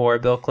people before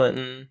Bill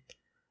Clinton?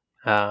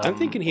 I'm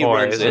thinking he or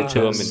runs is it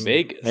into him just- in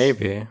Vegas.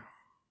 Maybe.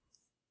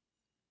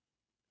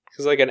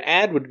 Because like an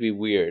ad would be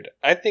weird.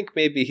 I think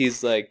maybe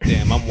he's like,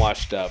 damn, I'm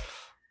washed up.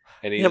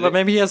 And he's Yeah, but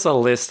maybe he has a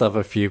list of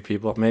a few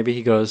people. Maybe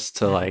he goes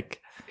to like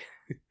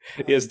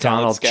he has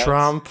talent Donald scouts.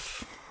 Trump.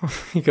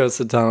 He goes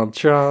to Donald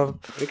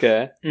Trump,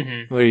 Okay.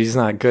 Mm-hmm. but he's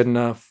not good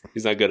enough.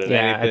 He's not good at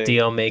Yeah, anything.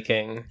 deal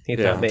making. He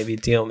Yeah. thought maybe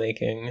deal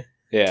making.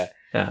 Yeah.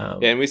 Yeah,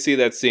 and we see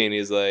that scene.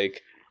 He's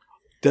like,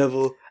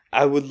 Devil,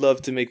 I would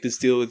love to make this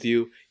deal with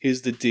you.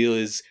 Here's the deal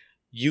is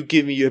you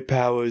give me your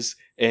powers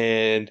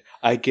and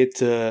I get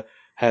to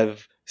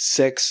have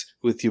sex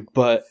with your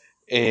butt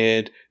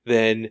and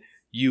then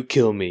you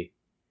kill me.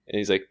 And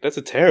he's like, that's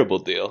a terrible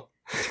deal.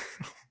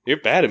 You're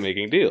bad at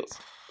making deals.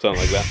 Something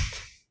like that.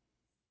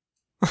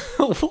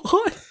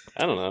 What?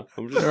 I don't know.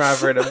 I'm just,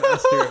 Robert, a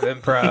master of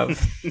improv.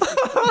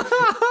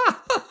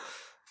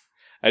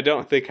 I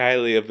don't think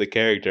highly of the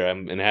character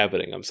I'm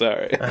inhabiting. I'm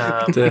sorry.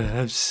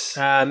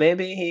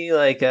 Maybe he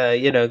like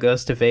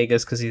goes to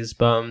Vegas because he's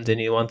bummed and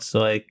he wants to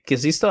like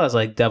because he still has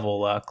like devil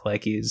luck.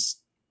 Like he's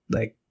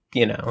like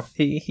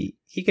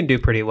he can do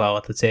pretty well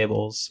at the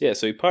tables. Yeah,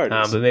 so he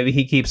parties. But maybe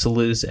he keeps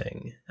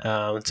losing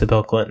to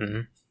Bill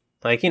Clinton.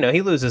 Like he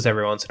loses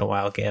every once in a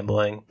while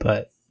gambling,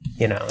 but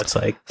it's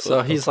like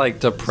So he's like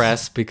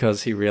depressed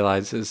because he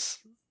realizes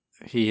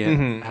he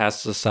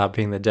has to stop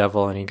being the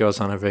devil, and he goes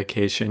on a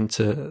vacation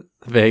to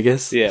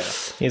Vegas. Yeah.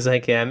 he's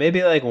like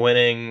maybe like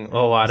winning a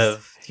lot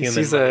of He human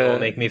sees money a- will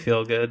make me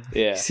feel good.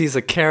 Yeah. He sees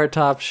a Carrot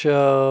Top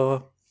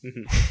show.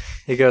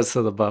 He goes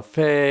to the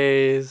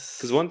buffets.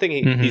 Because one thing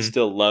he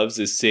still loves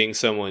is seeing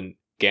someone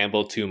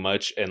gamble too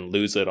much and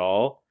lose it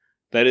all.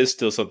 That is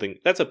still something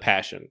that's a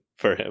passion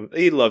for him.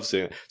 He loves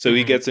doing it. So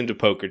he gets into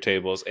poker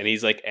tables and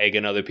he's like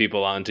egging other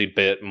people on to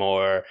bet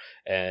more,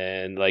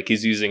 and like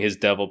he's using his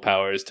devil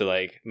powers to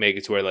like make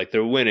it to where like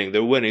they're winning.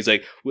 He's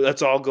like, well,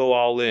 let's all go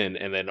all in,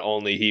 and then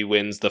only he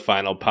wins the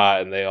final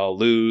pot and they all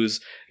lose.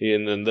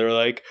 And then they're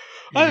like,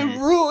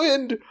 I'm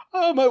ruined.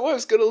 Oh, my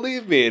wife's gonna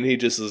leave me. And he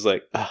just is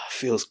like,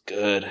 feels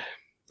good.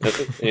 And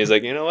he's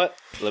like, you know what?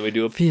 Let me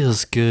do a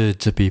Feels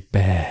good to be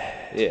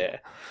bad. yeah.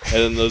 And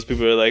then those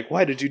people are like,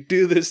 why did you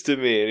do this to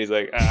me? And he's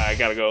like, I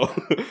gotta go.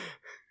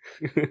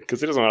 Because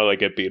he doesn't want to like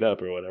get beat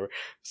up or whatever.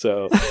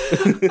 So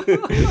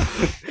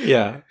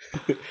Yeah.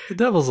 The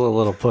devil's a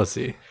little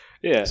pussy.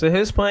 yeah. So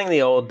who's playing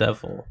the old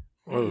devil?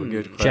 Oh,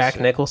 good question. Jack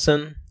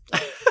Nicholson.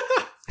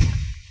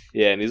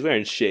 Yeah, and he's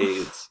wearing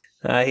shades.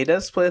 He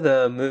does play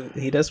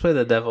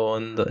the devil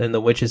in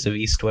the Witches of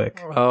Eastwick.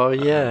 Oh,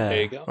 yeah.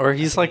 There you go. Or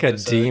he's like a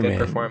It's demon. good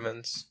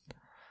performance.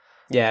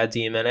 Yeah, a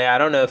demon. I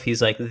don't know if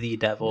he's like the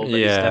devil, but he's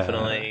Yeah.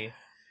 definitely.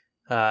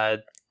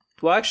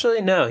 Well,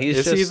 actually, no. He's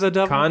Is he just the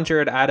devil?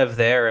 conjured out of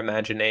their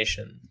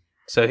imagination.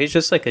 So he's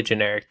just like a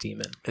generic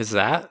demon, Is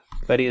that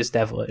but he is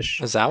devilish.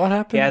 what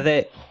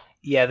happened?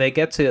 Yeah, they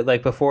get to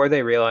like before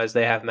they realize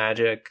they have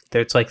magic.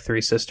 It's like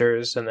three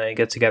sisters, and they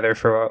get together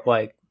for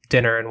like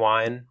dinner and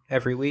wine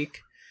every week,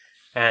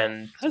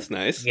 and That's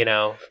nice.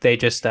 they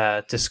just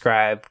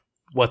describe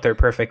what their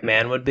perfect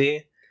man would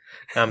be.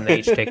 They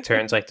each take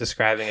turns like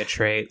describing a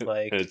trait.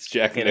 Like And it's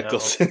Jack you know.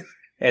 Nicholson.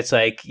 it's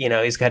like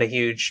he's got a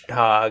huge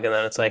hog, and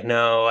then it's like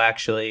no,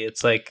 actually,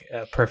 it's like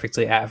a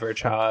perfectly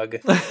average hog,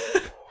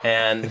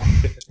 and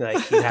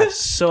like he has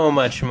so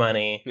much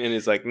money. And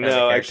he's like, the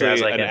no, character actually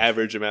has, like, an a-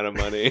 average amount of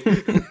money.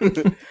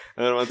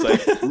 And then one's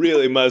like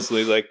really muscly.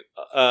 He's like,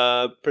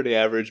 pretty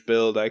average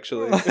build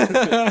actually.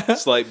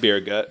 Slight beer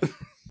gut.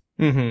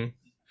 Mm-hmm.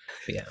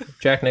 Yeah,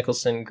 Jack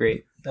Nicholson,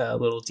 great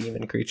little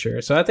demon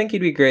creature. So I think he'd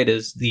be great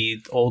as the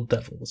old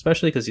devil,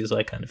 especially because he's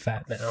like kind of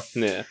fat now.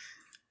 Yeah.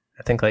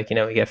 I think we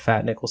get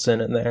Fat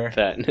Nicholson in there.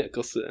 Fat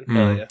Nicholson. Hmm.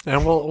 Hell yeah.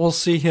 And we'll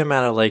see him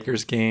at a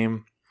Lakers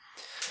game.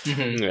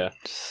 Yeah.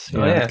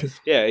 Oh, yeah. 'cause-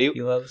 Yeah. He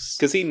loves.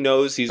 Because he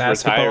knows he's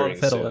Basketball and retiring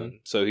fiddling. soon.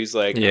 So he's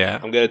like, Yeah.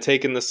 I'm going to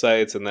take in the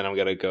sights and then I'm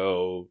going to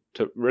go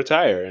to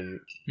retire and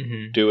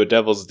Mhm. do what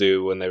devils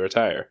do when they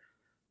retire.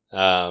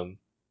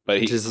 But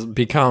he Just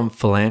become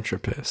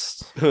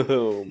philanthropist.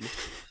 boom.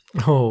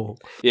 Oh.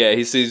 Yeah,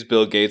 he sees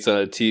Bill Gates on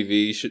a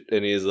TV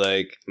and he's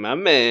like, my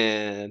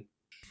man.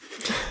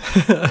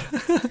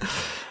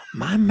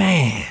 My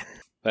man.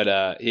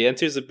 But he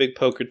enters a big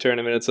poker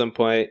tournament at some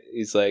point.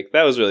 He's like,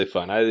 that was really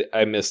fun.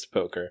 I missed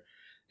poker.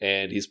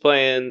 And he's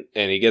playing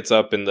and he gets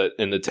up in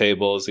the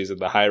tables. He's at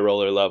the high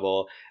roller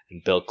level.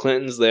 And Bill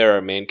Clinton's there,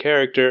 our main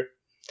character.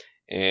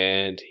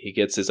 And he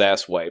gets his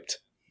ass wiped.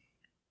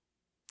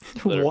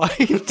 White.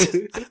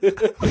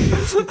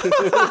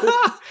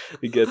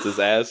 He gets his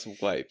ass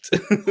wiped.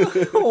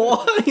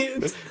 What?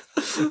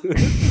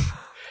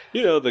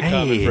 You know the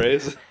common Hey.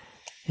 phrase.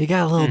 You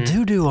got a little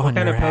doo-doo on What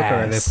kind your of poker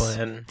ass. are they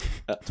playing?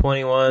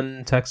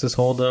 21, Texas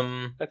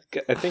Hold'em.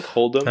 I think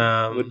Hold'em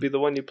Um, would be the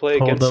one you play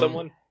against Hold'em.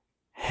 someone.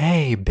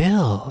 Hey,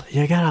 Bill,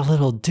 you got a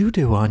little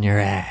doo-doo on your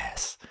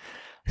ass.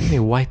 Let me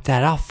wipe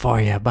that off for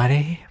you,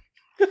 buddy.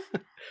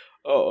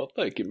 Oh,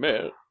 thank you,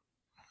 man.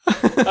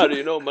 How do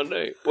you know my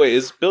name? Wait,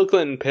 is Bill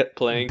Clinton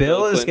playing?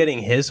 Bill is Clinton? getting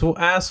his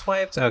ass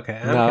wiped? Okay,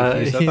 I'm No,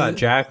 confused. I he's- thought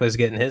Jack was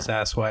getting his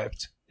ass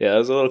wiped. Yeah, that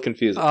was a little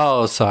confusing.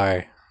 Oh,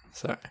 sorry.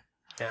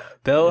 Yeah,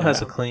 Bill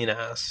has Yeah. a clean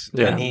ass,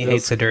 Yeah, and he Bill's-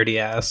 hates a dirty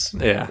ass.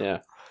 Yeah. Yeah.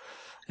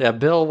 Yeah,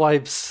 Bill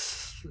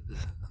wipes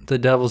the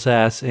devil's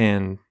ass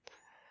and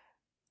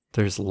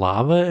there's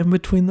lava in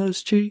between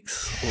those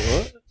cheeks.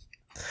 What?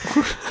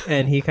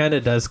 And he kind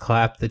of does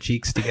clap the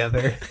cheeks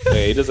together.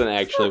 Wait, he doesn't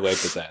actually wipe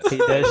his ass. He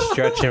does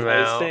stretch him I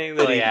was out. saying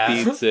that Oh, he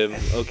yeah. beats him.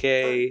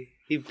 Okay,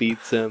 he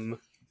beats him.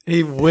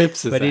 He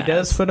whips his But he ass.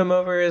 does put him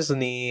over his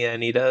knee,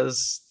 and he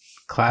does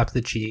clap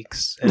the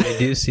cheeks, and I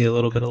do see a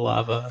little bit of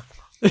lava.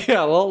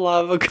 Yeah, a little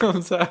lava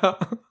comes out. All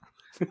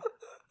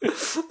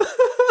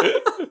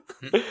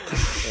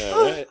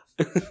right.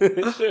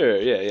 Sure.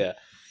 Yeah.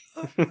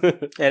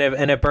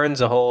 And it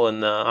burns a hole in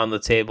the on the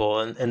table,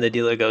 and the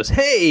dealer goes,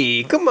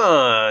 "Hey, come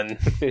on!"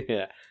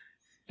 Yeah.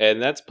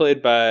 And that's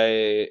played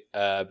by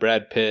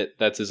Brad Pitt.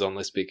 That's his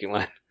only speaking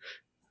line.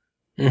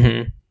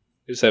 Mm-hmm.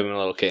 Just having a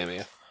little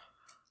cameo.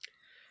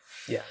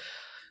 Yeah.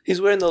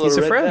 He's wearing the little He's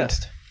a red friend.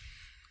 vest.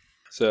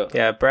 So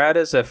Yeah, Brad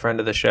is a friend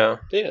of the show.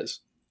 he is.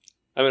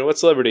 I mean, what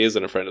celebrity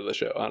isn't a friend of the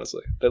show?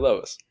 Honestly, they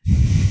love us.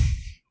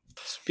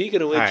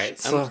 Speaking of which, Alright,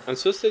 so- I'm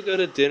supposed to go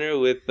to dinner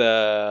with.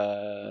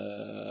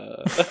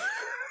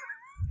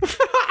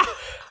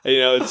 You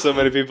know, it's so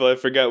many people. I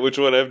forgot which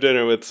one I have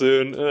dinner with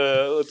soon.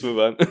 Let's move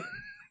on.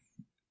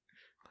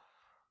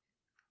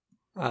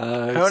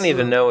 I don't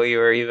even know what you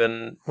were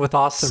even. With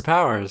Austin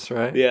Powers,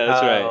 right? Yeah,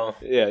 that's Oh.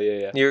 right.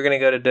 Yeah. You were gonna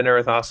go to dinner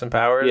with Austin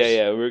Powers.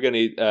 Yeah. We're gonna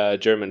eat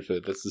German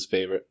food. That's his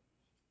favorite.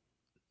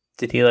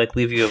 Did he like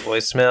leave you a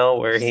voicemail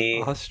where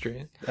he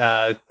Austrian.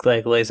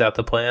 like lays out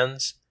the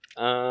plans?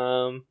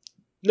 No,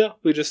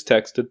 we just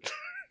texted.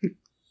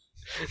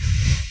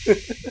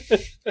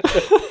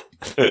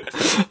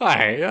 all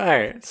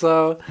right.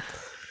 So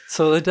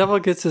the devil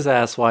gets his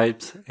ass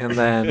wiped, and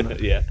then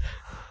Yeah.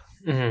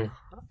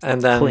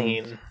 Mm-hmm.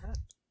 Clean.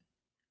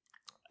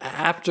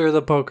 after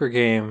the poker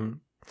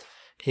game,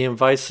 he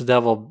invites the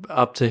devil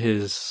up to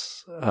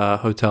his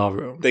hotel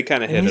room. They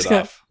kind of And hit he's it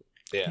got- off.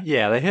 Yeah.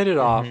 Yeah, they hit it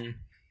off. Mhm.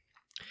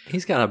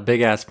 He's got a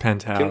big ass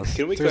penthouse.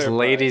 Can we There's clarify?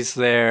 ladies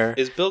there.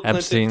 Is Bill Clinton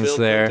Epstein's Bill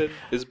there. Clinton?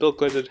 Is Bill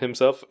Clinton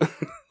himself?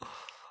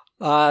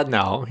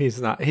 No, he's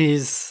not.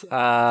 He's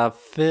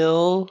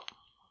Phil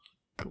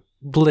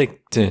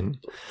Blickton.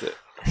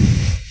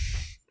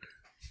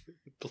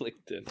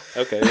 Blickton.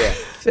 Okay, yeah.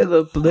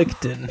 Philip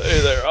Blickton.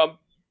 Hey there, I'm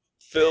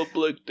Phil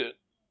Blickton.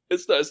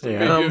 It's nice to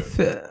Yeah. meet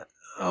you.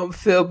 I'm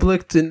Phil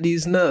Blickton.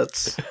 These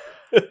nuts.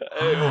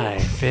 Hi,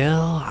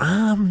 Phil.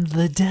 I'm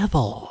the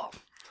devil.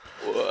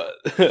 What?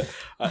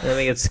 I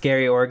think it's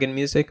scary organ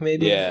music,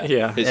 maybe. Yeah.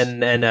 Yeah. His,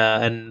 And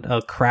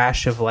a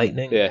crash of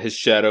lightning. yeah, his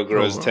shadow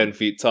grows Oh. 10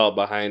 feet tall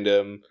behind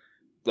him.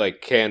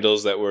 Like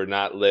candles that were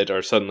not lit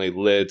are suddenly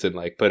lit and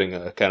like putting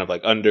a kind of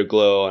like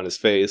underglow on his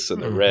face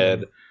and the Mhm.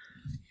 red.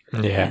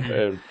 Yeah.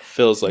 And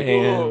Phil's like,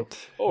 And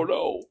oh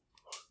no.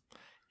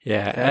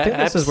 yeah, I think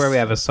this is where we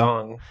have a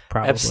song.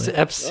 Probably.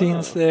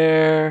 Epstein's Oh.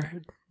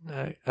 there.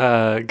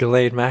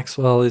 Ghislaine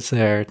Maxwell is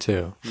there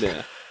too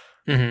Yeah.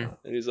 Mm-hmm.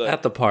 And he's like,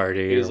 at the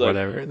party or he's like-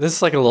 whatever. This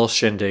is like a little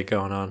shindig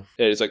going on.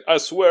 yeah, he's like, I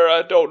swear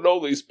I don't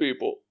know these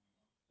people.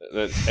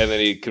 And then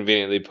he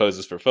conveniently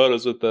poses for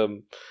photos with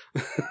them.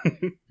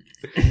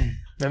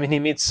 I mean, he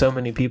meets so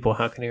many people.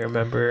 How can he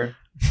remember?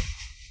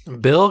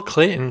 Bill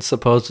Clinton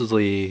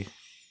supposedly,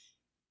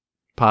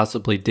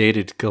 possibly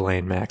dated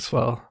Ghislaine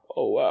Maxwell.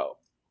 Oh wow.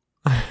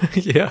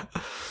 Yeah,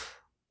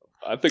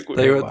 I think we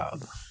They were- Wow.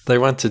 they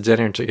went to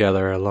dinner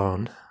together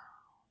alone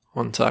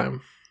one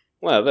time.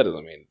 Well, that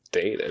doesn't mean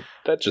dated.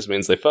 That just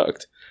means they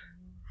fucked.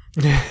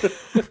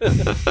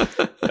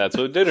 That's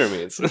what dinner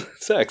means.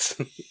 Sex.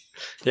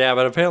 Yeah,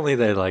 but apparently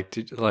they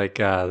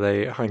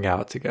they hung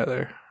out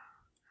together.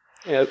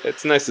 Yeah,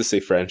 it's nice to see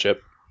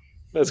friendship.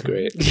 That's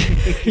great.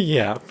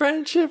 Yeah,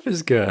 friendship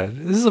is good.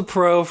 This is a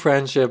pro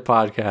friendship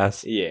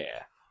podcast.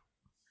 Yeah.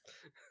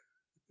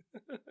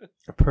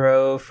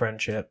 Pro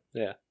friendship.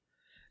 Hey,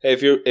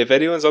 if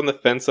anyone's on the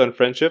fence on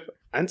friendship,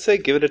 I'd say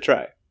give it a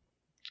try.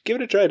 Give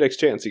it a try next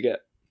chance you get.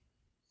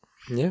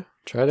 Yeah,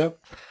 try it out.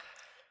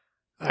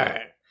 All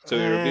right. So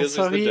he reveals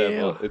so he's the he-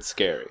 devil. It's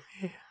scary.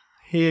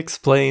 He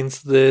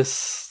explains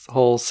this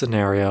whole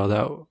scenario,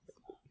 that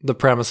the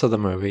premise of the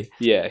movie.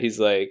 Yeah, he's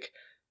like,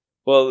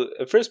 well,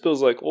 at first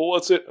Bill's like, well,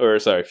 what's it? Or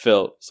sorry,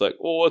 Phil. It's like,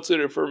 well, what's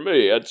in it for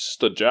me? That's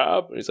just a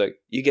job. And he's like,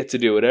 you get to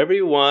do whatever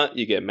you want.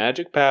 You get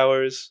magic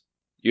powers.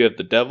 You have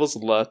the devil's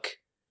luck.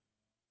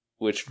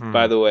 Which,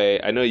 by the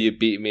way, I know you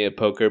beat me at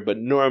poker, but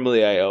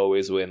normally I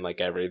always win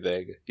like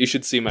everything. You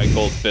should see my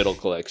gold fiddle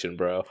collection,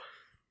 bro.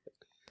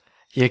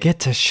 You get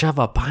to shove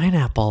a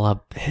pineapple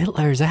up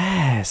Hitler's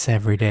ass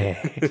every day.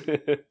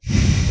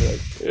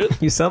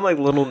 You sound like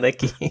Little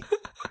Nicky.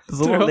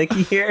 Is Little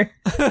Nicky here?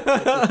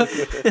 What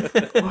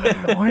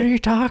are you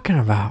talking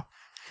about?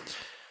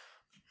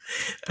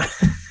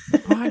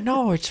 Oh,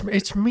 no,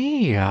 it's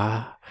me,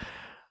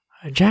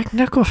 Jack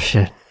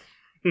Nicholson.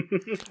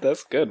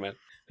 That's good, man.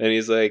 And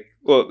he's like,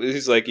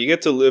 you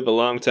get to live a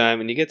long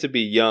time and you get to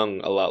be young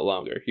a lot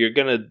longer. You're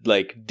gonna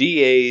like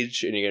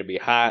de-age and you're gonna be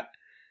hot.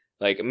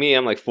 Like me,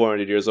 I'm like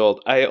 400 years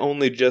old. I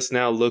only just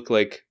now look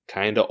like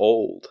kind of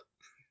old.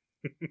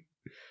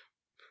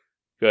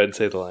 Go ahead and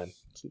say the line.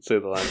 Say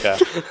the line, Kyle.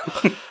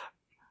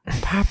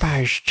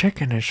 Popeye's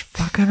chicken is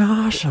fucking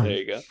awesome. There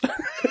you go.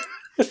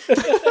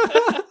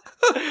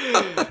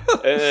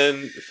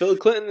 And Phil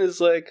Clinton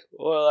is like,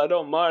 well, I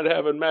don't mind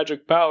having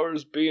magic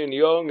powers, being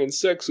young and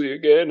sexy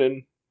again,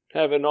 and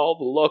having all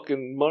the luck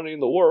and money in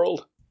the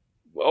world.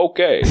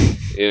 Okay.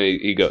 And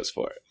he goes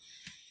for it.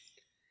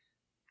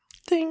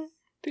 Ding.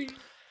 Ding.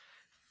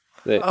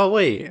 Oh,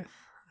 wait.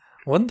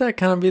 Wouldn't that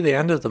kind of be the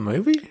end of the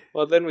movie?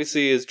 Well, then we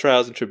see his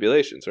trials and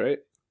tribulations, right?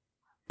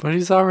 But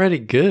he's already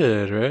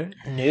good, right?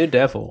 New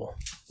devil.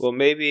 Well,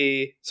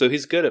 maybe... So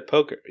he's good at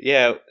poker.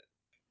 Yeah.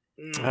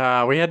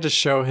 We had to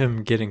show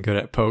him getting good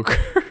at poker.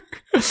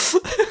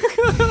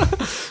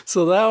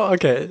 So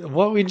okay,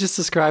 what we just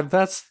described,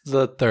 that's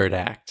the third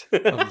act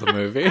of the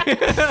movie.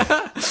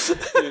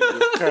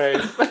 Jesus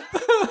Christ.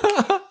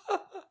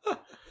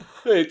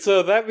 Wait,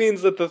 so that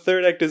means that the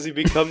third act is he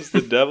becomes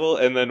the devil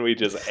and then we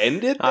just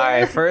end it there? All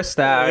right, first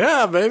act.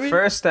 Yeah, baby.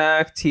 First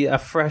act, a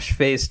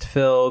fresh-faced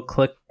Phil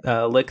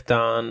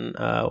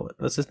Lickton.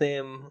 What's his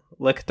name?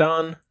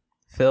 Lickton?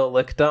 Phil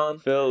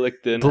Lickton? Phil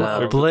Lickton.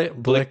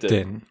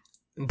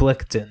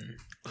 Blickton.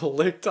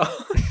 Blickton.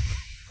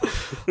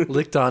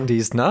 Licked on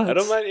these nuts. I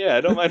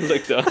don't mind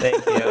Lickton.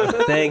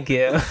 Thank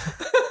you.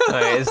 All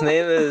right, his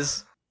name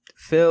is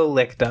Phil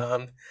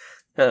Lickton.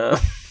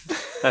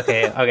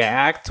 Okay.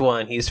 Act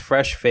 1. He's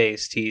fresh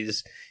faced. He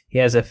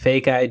has a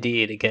fake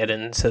ID to get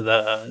into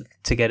the.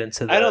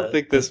 I don't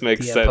think this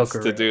makes sense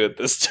to do it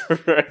this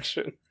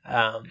direction.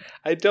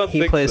 I don't.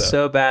 He plays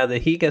so bad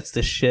that he gets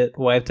the shit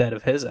wiped out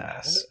of his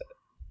ass,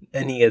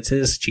 and he gets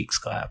his cheeks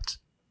clapped.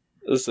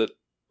 Listen,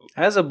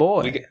 as a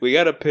boy, we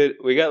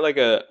got like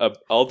a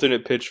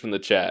alternate pitch from the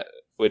chat,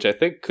 which I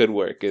think could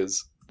work.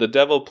 Is the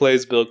devil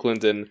plays Bill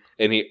Clinton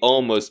and he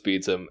almost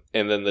beats him,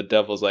 and then the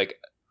devil's like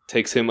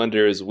takes him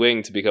under his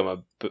wing to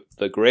become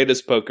the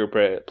greatest poker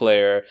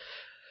player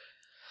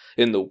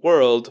in the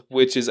world,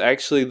 which is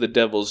actually the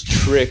devil's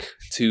trick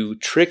to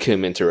trick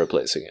him into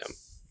replacing him,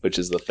 which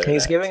is the third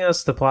He's act. giving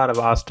us the plot of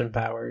Austin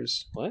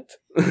Powers. What?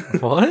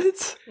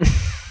 What?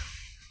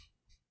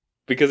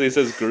 Because he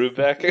says groove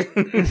back?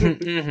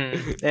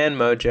 Mm-hmm. And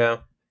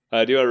Mojo.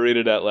 Do you want to read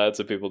it out loud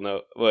so people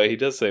know? Well, he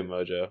does say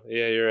Mojo.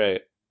 Yeah, you're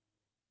right.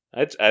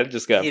 I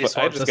just got fucking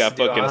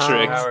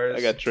tricked. Powers.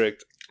 I got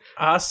tricked.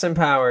 Austin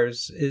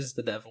Powers is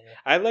the devil.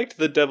 I liked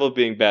the devil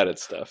being bad at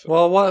stuff.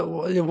 Well,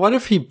 what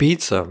if he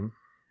beats him?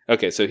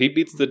 Okay, so he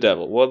beats the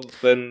devil. Well,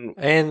 then...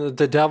 And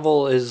the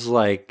devil is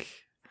like...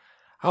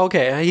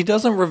 Okay, he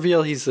doesn't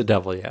reveal he's the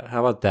devil yet.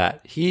 How about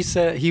that? He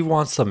said he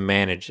wants to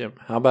manage him.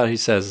 How about he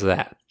says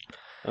that?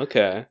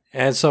 Okay.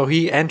 And so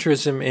he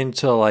enters him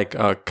into like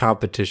a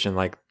competition,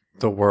 like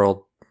the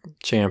world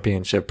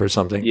championship or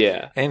something.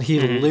 Yeah. And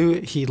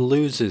he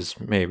loses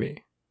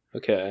maybe.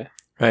 Okay.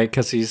 Right?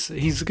 Because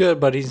he's good,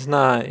 but he's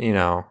not, he's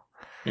not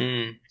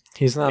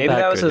Maybe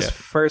that was good his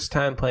first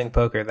time playing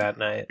poker that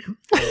night.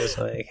 He was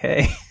like,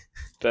 hey.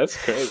 That's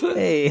crazy.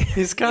 Hey.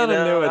 He's kind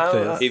of new at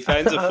this. He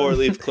finds a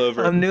 4-leaf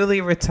clover. I'm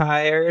newly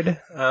retired.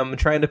 I'm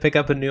trying to pick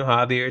up a new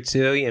hobby or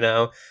two,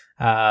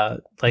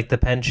 like the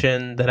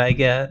pension that I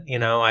get.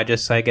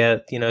 I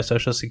get,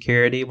 Social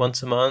Security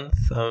once a month.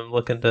 I'm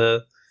looking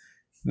to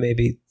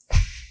maybe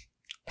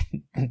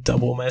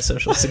double my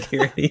Social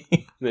Security.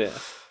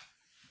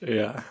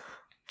 Yeah.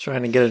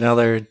 Trying to get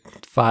another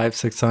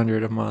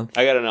 $500-600 a month.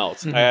 I got an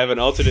alt. I have an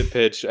alternate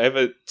pitch. I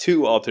have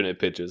two alternate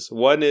pitches.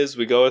 One is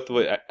we go with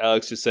what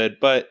Alex just said,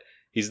 but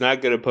he's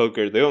not good at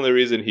poker. The only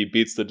reason he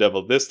beats the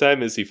devil this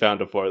time is he found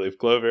a 4-leaf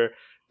clover.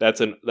 That's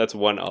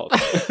one alt.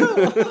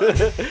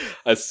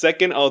 A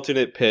second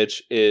alternate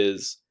pitch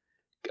is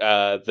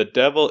the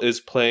devil is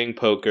playing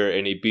poker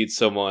and he beats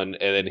someone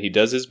and then he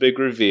does his big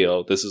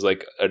reveal. This is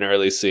like an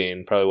early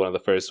scene, probably one of the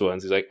first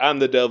ones. He's like, I'm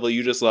the devil,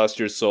 you just lost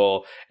your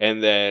soul.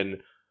 And then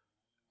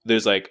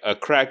there's like a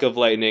crack of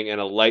lightning and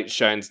a light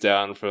shines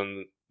down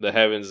from the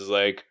heavens. Is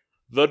like,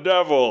 the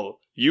devil,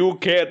 you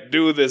can't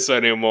do this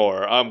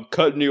anymore. I'm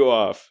cutting you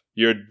off.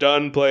 You're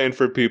done playing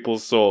for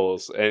people's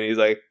souls. And he's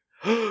like,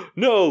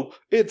 no,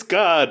 it's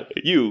God.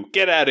 You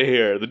get out of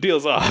here. The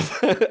deal's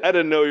off. I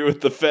didn't know you were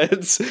with the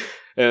feds.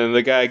 And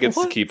the guy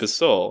gets to keep his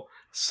soul.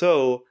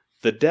 So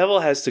the devil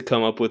has to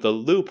come up with a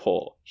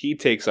loophole. He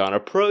takes on a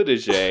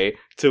protege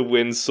to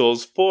win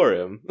souls for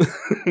him.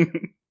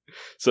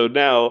 So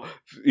now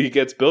he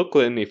gets Bill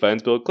Clinton. He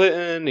finds Bill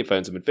Clinton. He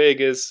finds him in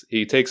Vegas.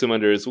 He takes him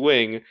under his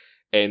wing.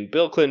 And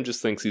Bill Clinton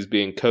just thinks he's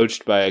being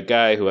coached by a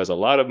guy who has a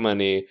lot of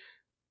money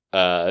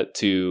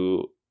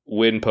to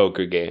win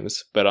poker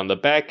games. But on the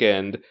back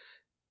end,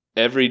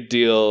 every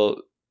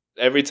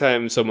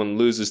time someone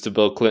loses to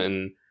Bill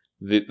Clinton,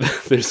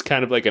 there's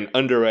kind of like an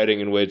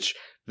underwriting in which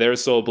their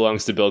soul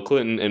belongs to Bill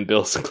Clinton, and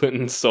Bill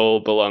Clinton's soul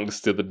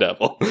belongs to the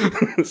devil.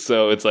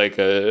 So it's like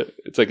a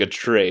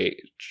train.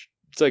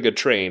 It's like a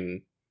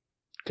train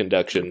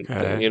conduction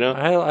thing, you know?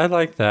 I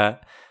like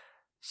that.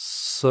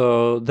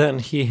 So then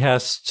he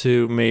has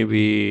to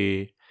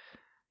maybe,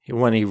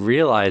 when he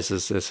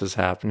realizes this is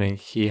happening,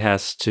 he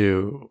has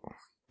to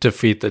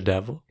defeat the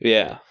devil.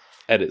 Yeah,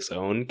 at his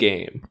own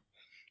game.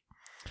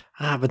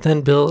 But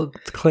then Bill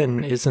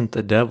Clinton isn't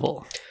the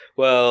devil.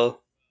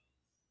 Well,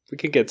 we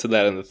can get to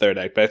that in the third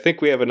act, but I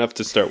think we have enough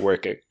to start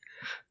working.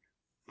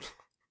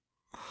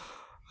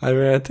 I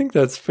mean, I think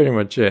that's pretty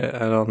much it.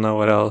 I don't know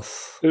what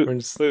else. We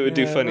would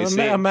do funny scenes.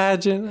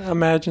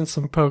 Imagine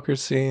some poker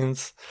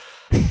scenes.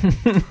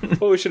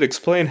 Well, we should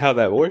explain how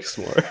that works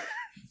more.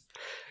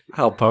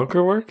 How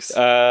poker works?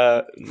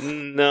 No,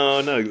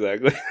 not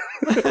exactly.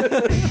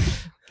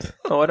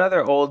 What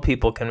other old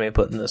people can we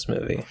put in this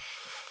movie?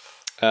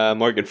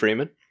 Morgan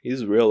Freeman.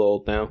 He's real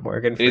old now.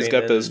 Morgan Freeman. He's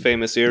got those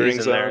famous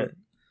earrings on.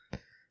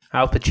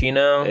 Al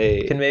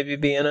Pacino can maybe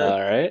be in it.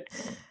 All right.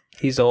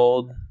 He's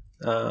old.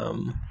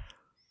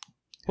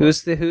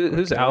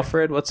 Who's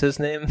Alfred? What's his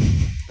name?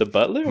 The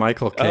butler?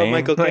 Michael Caine. Oh,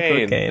 Michael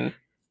Caine.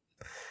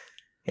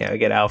 Yeah, we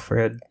get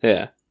Alfred.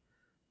 Yeah.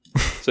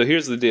 So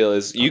here's the deal: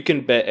 is you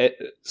can bet.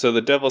 So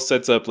the devil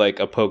sets up like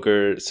a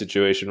poker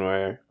situation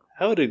where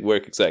how would it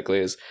work exactly?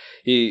 Is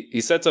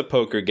he sets up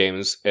poker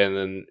games, and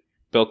then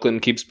Bill Clinton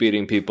keeps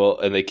beating people,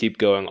 and they keep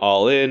going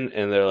all in,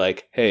 and they're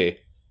like, "Hey,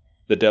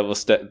 the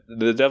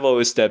devil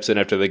always steps in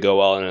after they go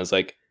all in, and it's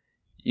like,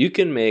 you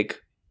can make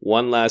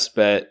one last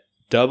bet,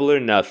 double or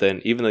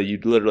nothing, even though you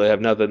literally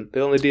have nothing.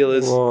 The only deal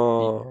is,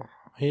 well,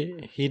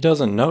 he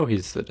doesn't know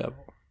he's the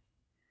devil.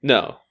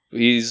 No,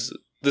 he's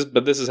this,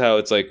 but this is how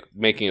it's like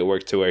making it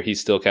work to where he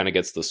still kind of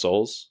gets the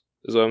souls.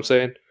 Is what I'm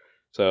saying.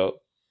 So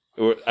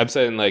I'm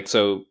saying like,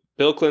 so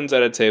Bill Clinton's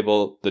at a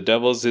table, the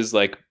devil's is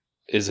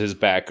his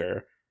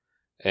backer,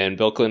 and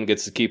Bill Clinton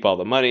gets to keep all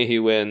the money he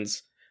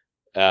wins.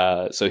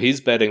 So he's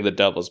betting the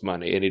devil's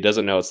money, and he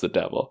doesn't know it's the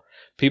devil.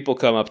 People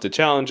come up to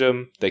challenge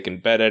him. They can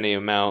bet any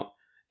amount.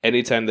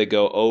 Anytime they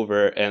go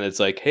over, and it's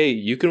like, hey,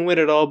 you can win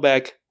it all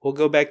back. We'll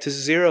go back to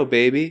 0,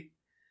 baby.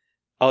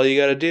 All you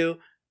gotta do,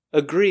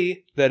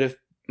 agree that if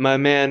my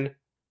man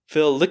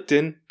Phil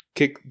Lichten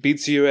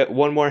beats you at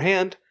one more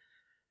hand,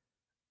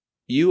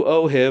 you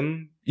owe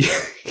him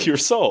your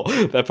soul.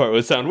 That part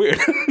would sound weird.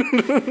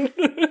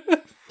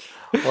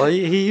 Well,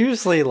 he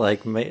usually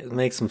like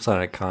makes some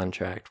sort of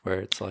contract where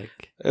it's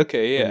like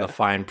okay, yeah, in the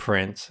fine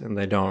print, and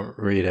they don't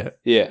read it.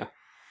 Yeah.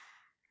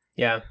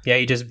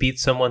 You just beat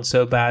someone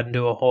so bad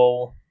into a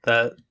hole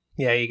that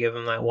you give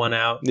them that one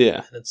out. Yeah,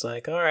 and it's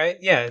like, all right,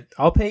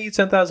 I'll pay you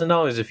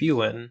 $10,000 if you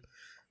win,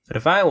 but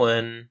if I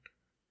win,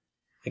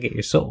 I get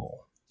your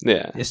soul.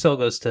 Yeah, your soul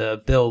goes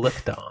to Bill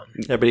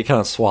Lichten. Yeah, but he kind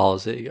of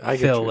swallows it.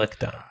 Phil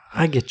Lichten.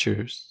 I get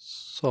your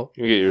soul.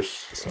 You get your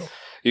soul.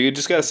 You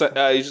just gotta.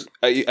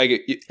 I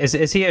get.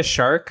 Is he a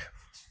shark?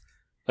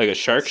 Like a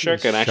shark?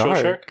 An actual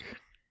shark?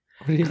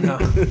 What do you know?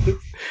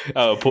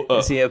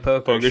 Is he a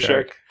poker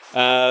shark?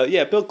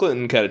 Yeah. Bill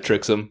Clinton kind of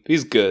tricks him.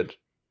 He's good.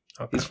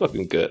 Okay. He's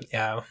fucking good.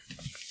 Yeah.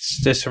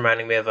 It's just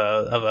reminding me of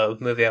a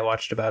movie I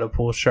watched about a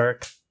pool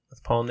shark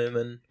with Paul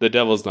Newman. The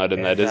devil's not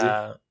in that, is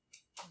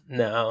he?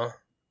 No,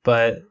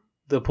 but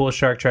the pool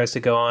shark tries to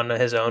go on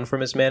his own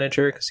from his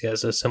manager because he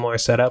has a similar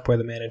setup where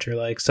the manager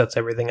like sets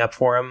everything up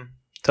for him.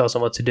 Tells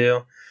him what to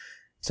do,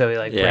 so he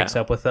breaks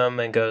up with them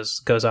and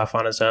goes off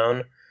on his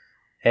own,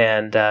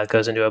 and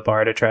goes into a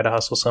bar to try to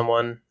hustle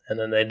someone, and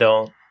then they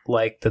don't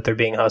like that they're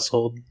being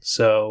hustled,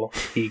 so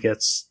he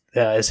gets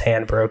his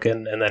hand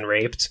broken and then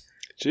raped.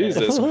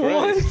 Jesus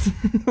Christ!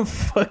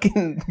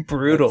 Fucking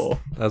brutal.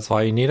 That's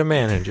why you need a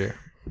manager.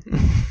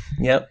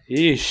 Yep.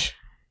 Yeesh.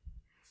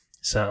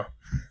 So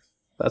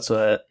that's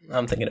what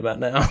I'm thinking about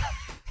now.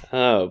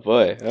 Oh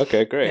boy.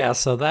 Okay, great. Yeah,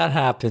 so that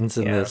happens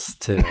in this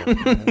too.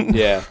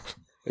 Yeah.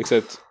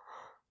 Except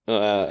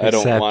I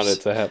don't want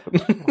it to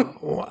happen.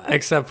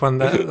 Except when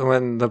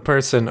the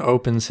person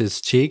opens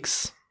his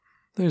cheeks,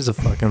 there's a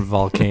fucking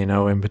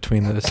volcano in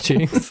between those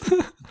cheeks.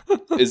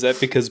 Is that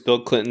because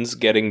Bill Clinton's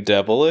getting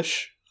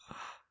devilish?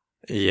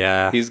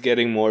 Yeah. He's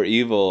getting more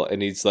evil,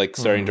 and he's like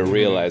starting to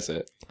realize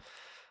it.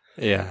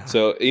 Yeah.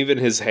 So even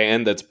his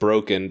hand that's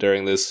broken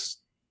during this...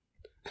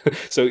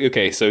 So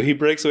he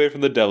breaks away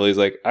from the devil. He's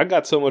like, I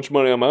got so much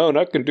money on my own,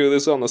 I can do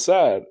this on the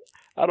side.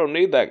 I don't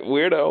need that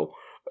weirdo.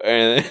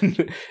 And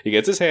then he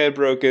gets his hand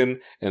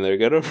broken, and they're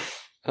gonna...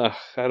 I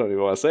don't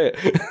even want to say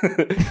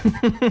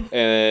it.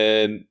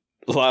 And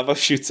lava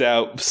shoots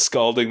out,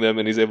 scalding them,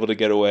 and he's able to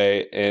get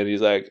away. And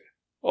he's like,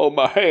 oh,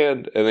 my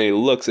hand. And then he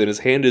looks, and his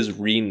hand is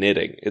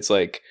re-knitting. It's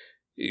like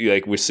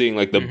we're seeing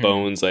like the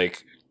bones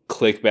like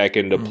click back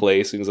into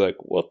place. And he's like,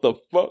 what the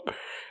fuck?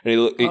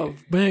 And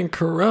I've been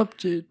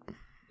corrupted.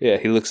 Yeah,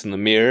 he looks in the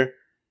mirror.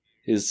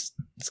 He's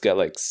got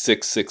like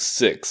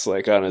 666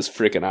 like on his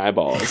freaking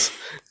eyeballs.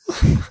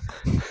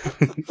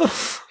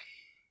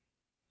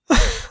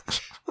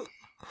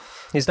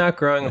 He's not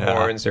growing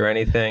horns or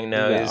anything.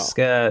 No, he's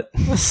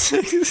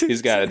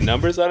got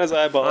numbers on his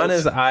eyeballs. On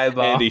his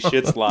eyeball. And he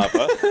shits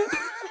lava.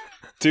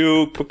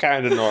 two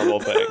kind of normal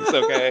things,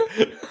 okay?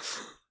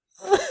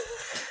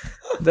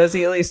 Does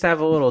he at least have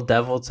a little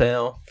devil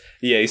tail?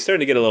 Yeah, he's starting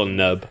to get a little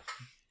nub.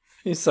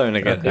 He's starting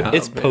to get down.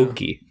 It's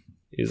pokey.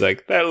 He's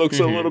like, that looks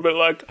a little bit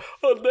like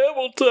a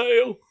devil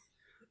tail.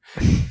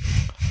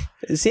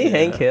 Is he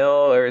Hank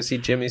Hill, or is he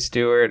Jimmy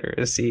Stewart, or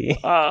is he...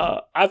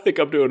 I think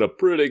I'm doing a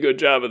pretty good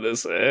job of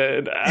this,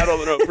 and I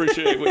don't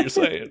appreciate what you're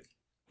saying.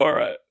 All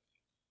right.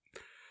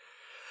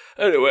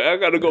 Anyway, I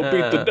gotta go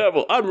beat the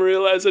devil. I'm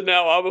realizing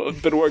now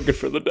I've been working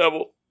for the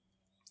devil.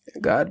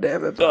 God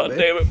damn it, God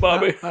Bobby. damn it,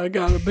 Bobby. I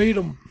gotta beat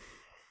him.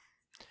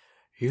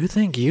 You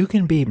think you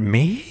can beat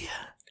me?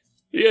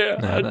 Yeah,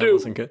 No, I that do.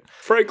 wasn't good.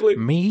 Frankly,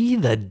 Me,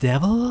 the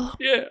devil?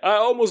 yeah, I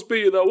almost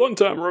beat you that one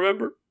time,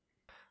 remember?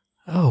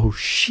 Oh,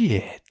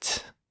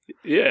 shit.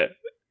 Yeah.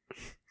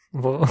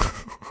 Well,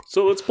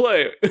 So let's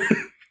play it.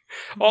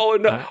 all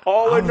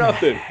or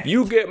nothing. right.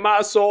 You get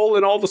my soul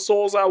and all the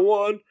souls I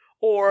won,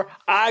 or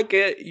I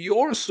get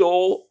your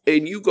soul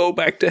and you go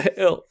back to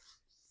hell.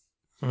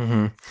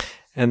 mm-hmm.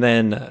 And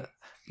then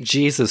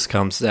Jesus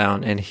comes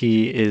down, and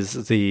he is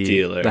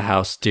Dealer. the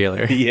house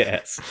dealer.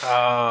 Yes.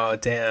 Oh,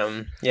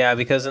 damn. Yeah,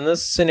 because in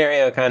this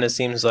scenario, it kind of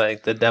seems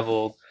like the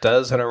devil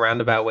does, in a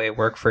roundabout way,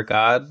 work for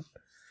God.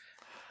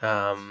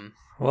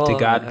 Well, Did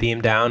God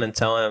beam down and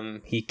tell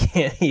him he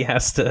can't? He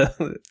has to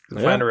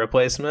find a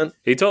replacement?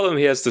 He told him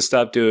he has to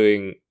stop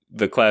doing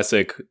the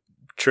classic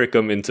trick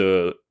them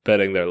into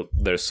betting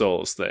their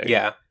souls thing.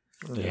 Yeah.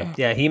 Yeah.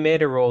 Yeah, he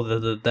made a rule that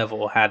the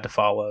devil had to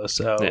follow,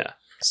 so Yeah.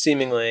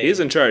 seemingly... He's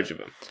in charge of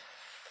him.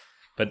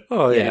 But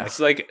Oh, yeah. it's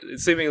like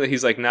seemingly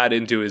he's like not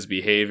into his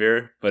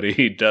behavior, but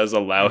he does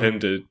allow him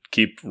to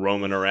keep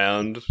roaming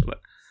around.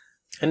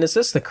 And is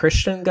this the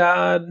Christian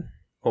God,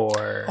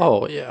 or...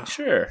 Oh, yeah.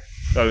 Sure.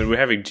 I mean, we're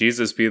having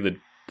Jesus be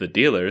the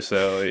dealer,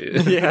 so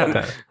Yeah.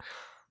 Okay.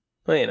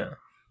 Well, you know,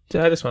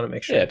 I just want to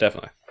make sure. yeah,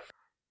 definitely.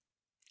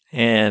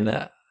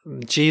 And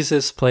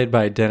Jesus, played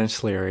by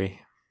Dennis Leary.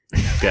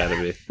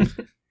 Gotta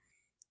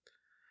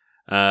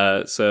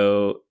be.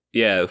 So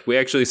yeah, we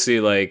actually see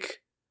like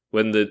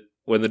when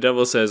the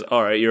devil says,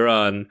 "All right, you're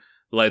on,"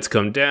 lights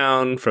come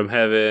down from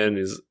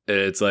heaven.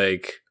 It's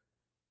like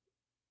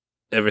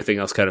everything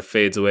else kind of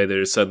fades away.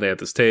 They're suddenly at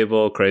this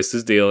table. Christ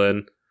is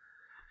dealing,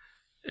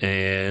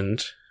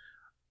 and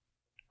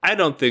I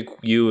don't think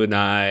you and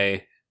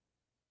I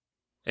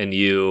and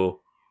you,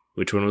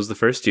 which one was the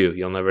first you?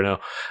 You'll never know.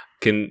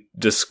 Can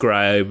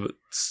describe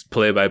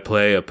play by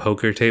play a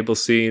poker table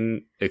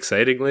scene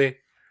excitingly.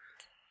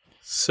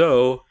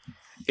 So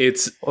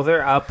it's Well,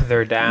 they're up,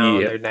 they're down,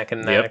 Yep. they're neck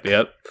and neck.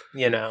 yep.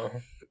 You know,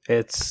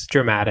 it's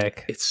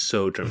dramatic. It's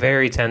so dramatic.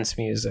 Very tense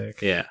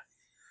music. Yeah.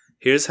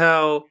 Here's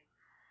how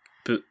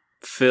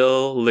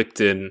Phil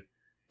Lichten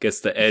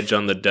gets the edge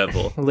on the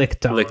devil.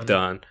 Licked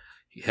on.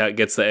 He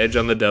gets the edge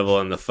on the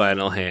devil in the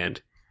final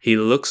hand. He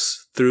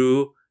looks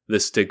through the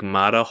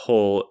stigmata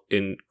hole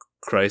in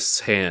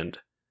Christ's hand.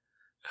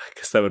 I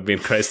guess that would mean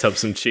Christ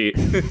helps him cheat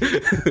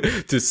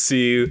to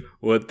see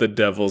what the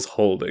devil's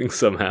holding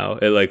somehow.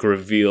 It like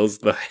reveals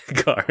the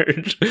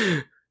card.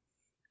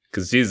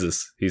 Because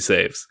Jesus, he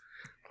saves.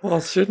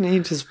 Well, shouldn't he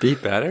just be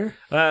better?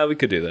 We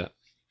could do that.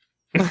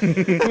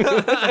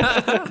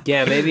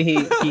 Yeah, maybe he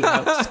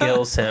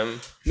outskills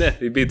him. Yeah,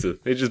 he beats him.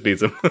 He just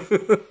beats him.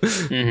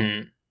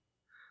 Mm-hmm.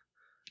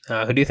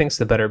 Who do you think's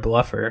the better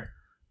bluffer?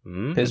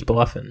 Who's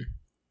bluffing?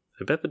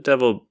 I bet the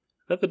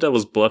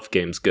devil's bluff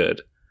game's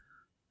good.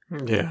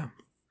 Yeah.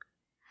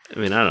 I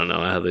mean, I don't know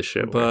how this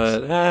shit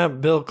works. But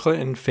Bill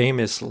Clinton,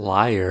 famous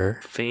liar.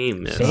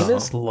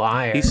 Famous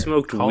liar. He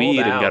smoked Called weed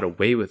and out. got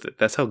away with it.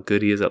 That's how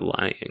good he is at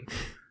lying.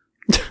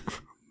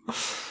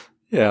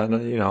 Yeah,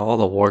 you know, all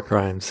the war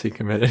crimes he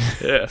committed.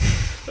 Yeah.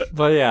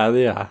 But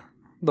yeah,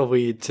 the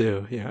weed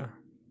too, yeah.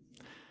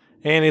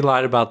 And he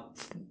lied about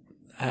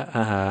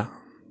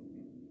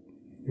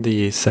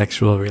the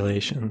sexual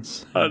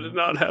relations. I did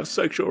not have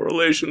sexual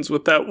relations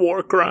with that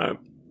war crime.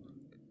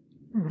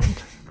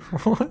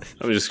 What?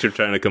 I'm just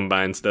trying to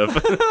combine stuff.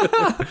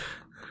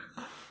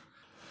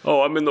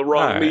 Oh, I'm in the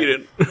wrong All right.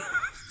 meeting.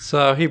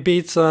 So he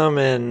beats them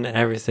and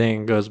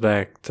everything goes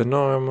back to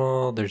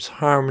normal. There's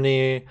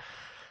harmony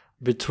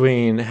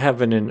between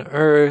heaven and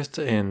earth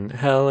and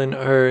hell and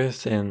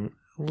earth, and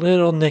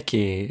little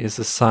Nicky is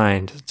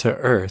assigned to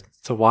Earth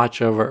to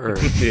watch over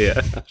Earth. Yeah,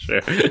 sure.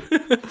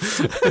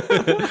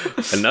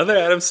 Another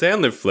Adam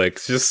Sandler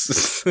flick, just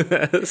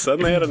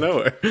suddenly out of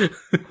nowhere.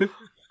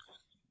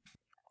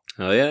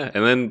 Oh yeah,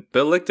 and then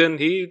Bill Lichten,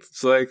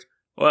 he's like,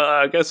 well,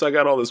 I guess I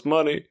got all this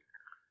money.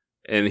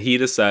 And he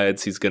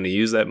decides he's going to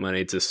use that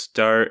money to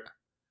start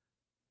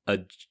a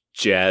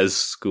jazz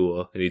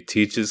school. And he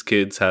teaches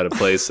kids how to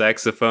play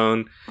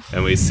saxophone.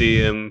 And we see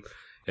him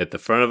at the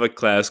front of a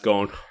class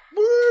going,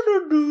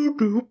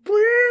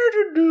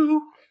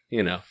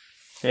 you know.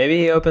 Maybe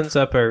he opens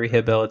up a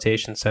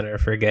rehabilitation center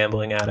for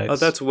gambling addicts. Oh,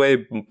 that's way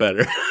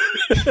better.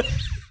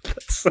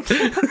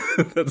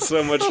 That's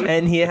so much.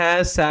 And he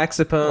has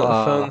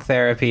saxophone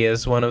therapy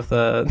as one of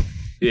the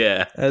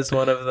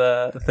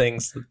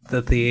things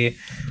that the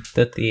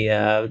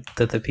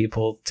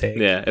people take.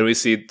 Yeah, and we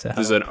see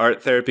there's an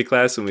art therapy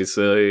class, and we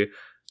see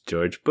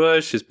George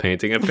Bush is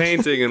painting a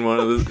painting in one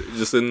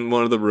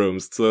of the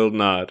rooms. It's a little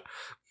nod.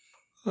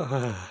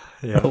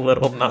 Yeah. A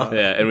little nod.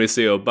 Yeah, and we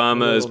see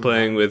Obama is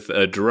playing with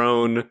a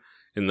drone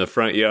in the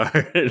front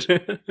yard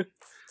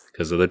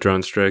because of the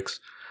drone strikes.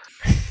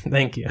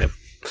 Thank you.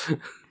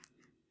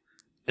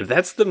 And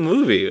that's the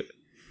movie.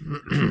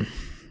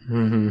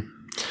 Mm-hmm.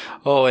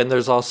 Oh, and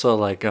there's also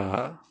like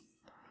a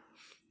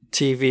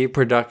TV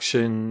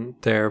production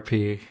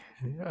therapy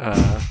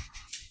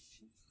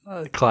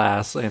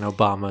class, and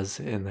Obama's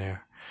in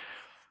there.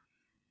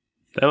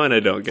 That one I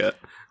don't get.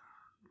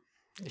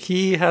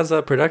 He has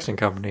a production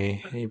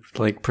company. He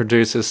like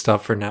produces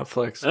stuff for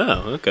Netflix.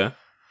 Oh, okay.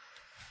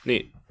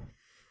 Neat.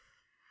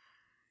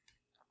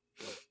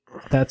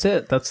 That's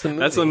it. That's the movie.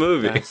 That's the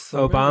movie. That's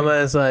the Obama movie.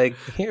 is like,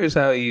 here's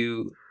how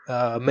you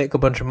make a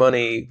bunch of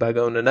money by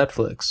going to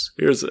Netflix.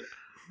 Here's it.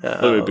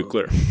 Let me be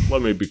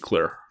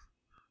clear.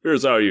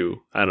 Here's how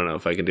you... I don't know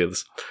if I can do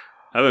this.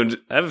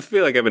 I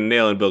feel like I've been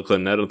nailing Bill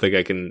Clinton. I don't think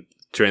I can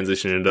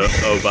transition into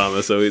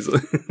Obama so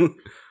easily.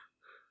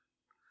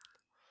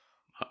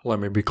 Let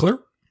me be clear.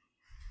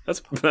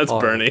 That's Oh.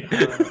 Bernie.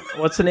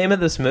 What's the name of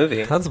this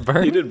movie? That's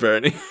Bernie. You did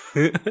Bernie.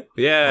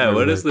 Yeah, Let me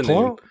what be is the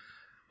clear. name?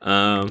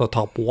 The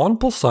top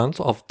 1%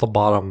 of the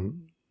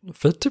bottom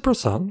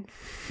 50%.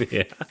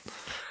 Yeah.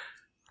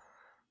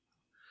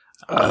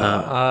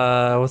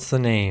 What's the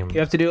name? You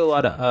have to do a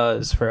lot of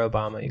uhs for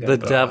Obama. You The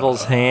gotta-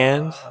 Devil's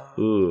Hand.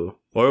 Ooh.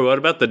 Or what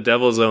about the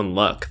devil's own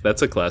luck?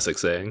 That's a classic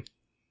saying.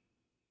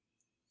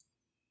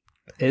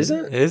 Is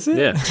it? Is it?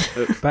 Yeah.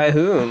 By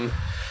whom?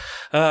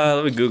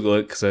 Let me Google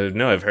it because I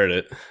know I've heard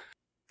it.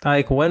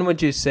 Like, when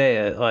would you say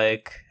it?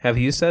 Like, have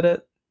you said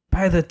it?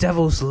 By the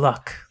devil's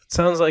luck. It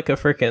sounds like a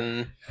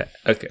freaking,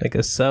 Okay. like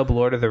a sub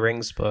Lord of the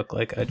Rings book,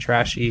 like a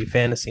trashy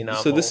fantasy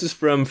novel. So this is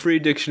from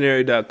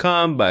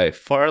freedictionary.com by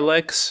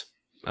Farlex.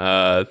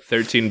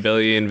 13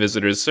 billion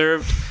visitors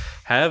served.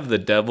 Have the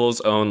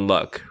devil's own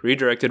luck.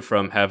 Redirected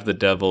from have the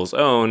devil's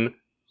own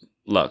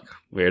luck.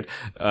 Weird.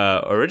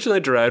 Originally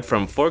derived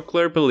from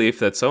folklore belief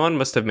that someone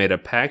must have made a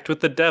pact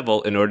with the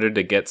devil in order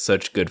to get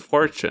such good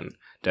fortune.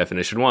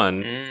 Definition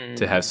 1,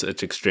 to have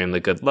such extremely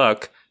good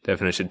luck.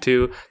 Definition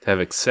 2, to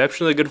have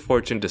exceptionally good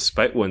fortune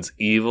despite one's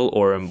evil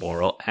or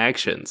immoral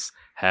actions.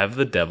 Have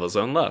the devil's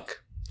own luck.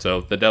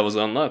 So, the devil's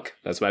own luck.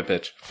 That's my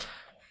pitch.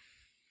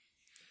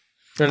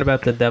 Learn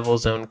about the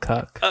devil's own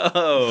cuck.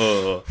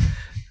 Oh!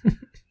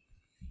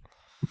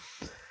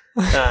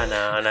 No.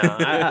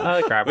 I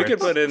like Robert. We could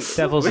put in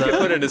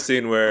a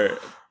scene where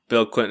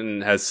Bill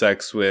Clinton has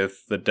sex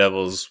with the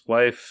devil's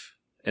wife,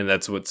 and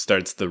that's what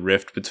starts the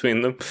rift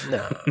between them.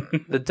 No,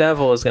 the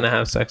devil is gonna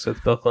have sex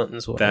with Bill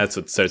Clinton's wife. That's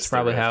what starts. That's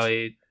probably the rift. how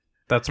he.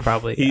 That's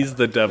probably He's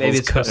the devil's. maybe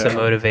it's supposed to cuck.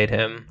 motivate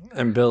him.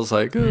 And Bill's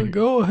like,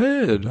 go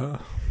ahead. I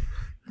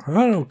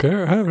don't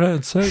care. I haven't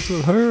had sex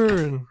with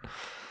her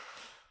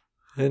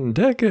in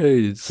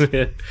decades.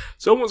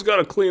 Someone's got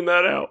to clean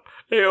that out.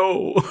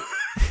 Heyo.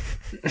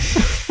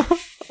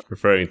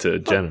 Referring to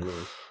Jenna.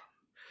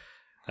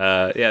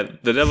 Yeah,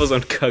 the devil's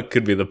own cuck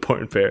could be the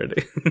porn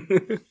parody.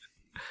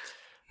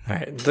 All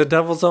right, the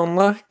Devil's Own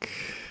Luck.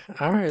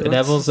 All right, The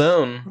devil's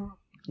own.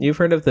 You've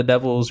heard of the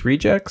devil's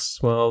rejects?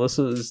 Well, this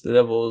is the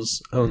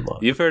devil's own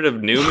luck. You've heard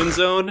of Newman's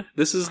Own?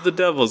 This is the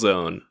devil's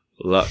own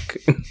luck.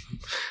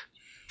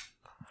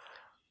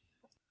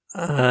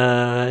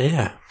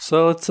 Yeah.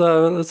 So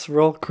let's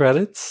roll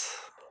credits.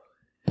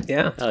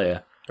 Yeah, Hell yeah.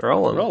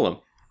 roll 'em. Roll them.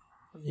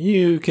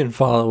 You can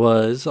follow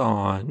us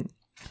on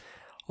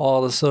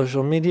all the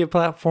social media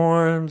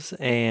platforms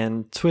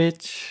and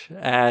Twitch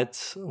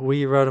at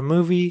We Wrote a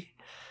Movie.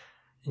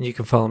 And you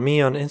can follow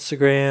me on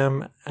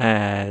Instagram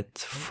at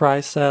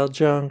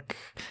FryStyleJunk.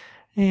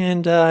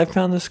 And I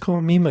found this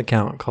cool meme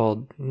account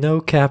called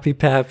No Cappy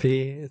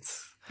Pappy.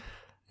 It's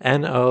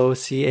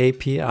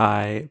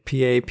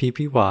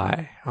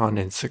NOCAPIPAPPY on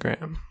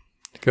Instagram.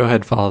 Go ahead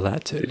and follow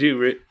that too.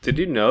 Did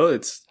you know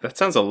that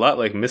sounds a lot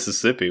like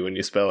Mississippi when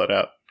you spell it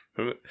out?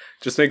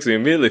 Just makes me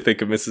immediately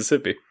think of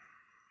Mississippi.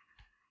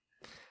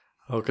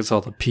 Oh, because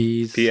all the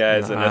P's.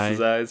 P-I's the and I.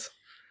 S-I's.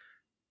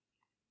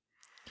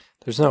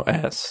 There's no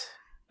S.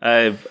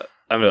 I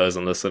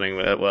wasn't listening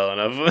well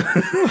enough.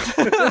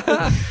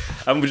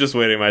 I'm just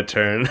waiting my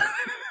turn.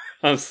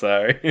 I'm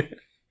sorry.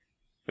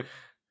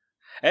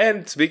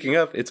 And speaking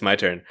of, it's my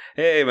turn.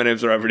 Hey, my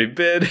name's Robert E.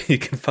 Bid. You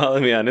can follow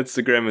me on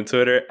Instagram and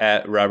Twitter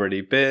at Robert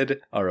E.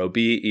 Bid,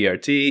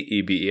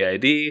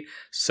 RobertEbeid.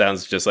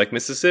 Sounds just like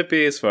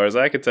Mississippi as far as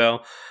I could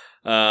tell.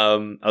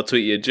 I'll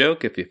tweet you a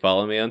joke if you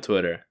follow me on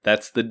Twitter.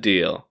 That's the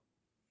deal.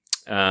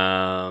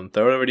 Throw it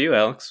over to you,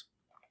 Alex.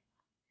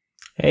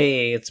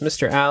 Hey, it's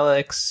Mr.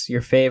 Alex,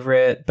 your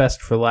favorite,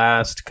 best for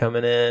last,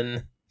 coming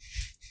in.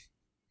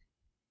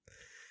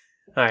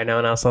 All right, no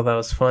one else thought that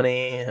was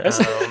funny.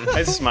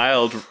 I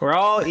smiled. We're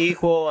all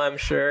equal, I'm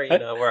sure. You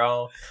know, we're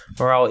all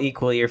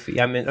equally your.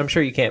 I mean, I'm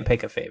sure you can't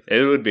pick a favorite.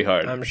 It would be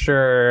hard. I'm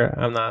sure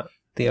I'm not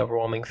the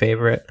overwhelming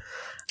favorite.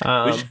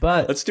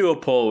 But Let's do a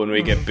poll when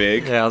we get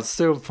big. Yeah, let's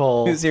do a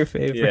poll. who's your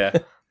favorite? Yeah.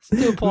 Let's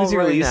do a poll Who's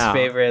your right least now.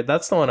 favorite?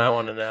 That's the one I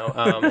want to know.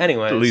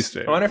 Anyways, The least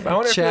favorite. I wonder if it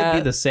would be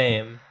Chat. the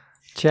same.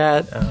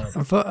 Chat,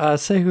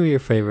 say who your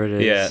favorite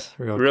is. Yeah,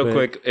 real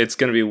quick. It's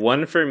going to be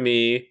 1 for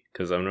me,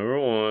 because I'm number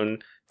 1,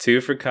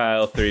 2 for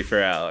Kyle, 3 for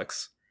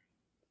Alex.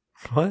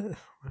 What?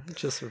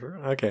 Just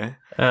okay.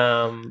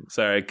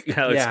 Sorry, Alex.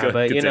 Yeah,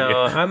 but continue. you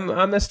know, I'm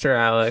Mr.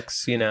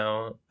 Alex. You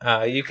know,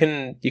 you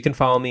can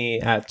follow me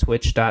at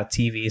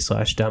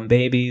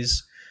twitch.tv/dumbbabies.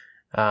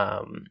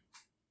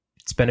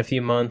 It's been a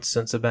few months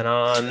since I've been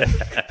on.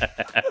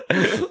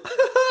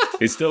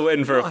 He's still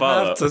waiting for a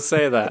follow. I have to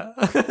say that.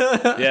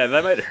 Yeah,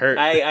 that might hurt.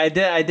 I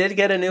did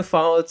get a new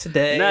follow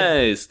today.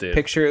 Nice, dude.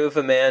 Picture of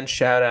a man.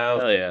 Shout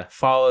out. Hell yeah.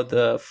 Followed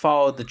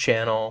the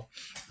channel.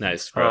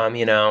 Nice, bro.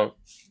 Maybe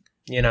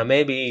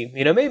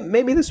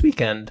this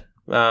weekend,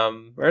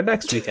 or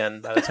next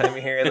weekend. By the time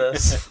you're hearing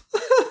this,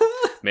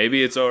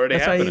 maybe it's already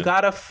that's happening. why you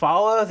gotta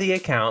follow the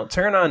account,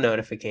 turn on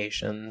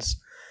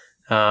notifications,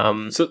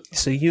 so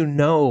you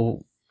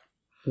know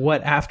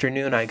what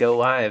afternoon I go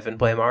live and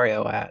play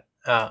Mario at.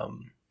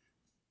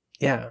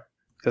 Yeah,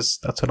 because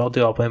that's what I'll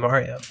do. I'll play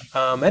Mario.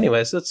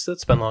 Anyways,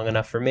 it's been long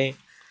enough for me.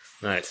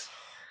 Nice.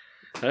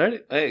 All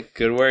right. Hey,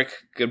 good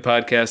work. Good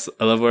podcast.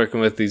 I love working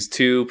with these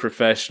 2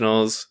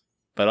 professionals.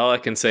 But all I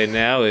can say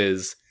now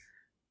is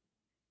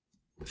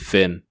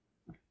Finn.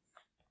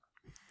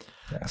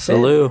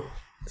 Salute.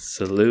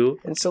 Salute.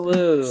 And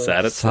salute.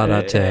 Sarate.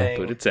 Sarate.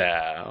 Put it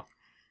out.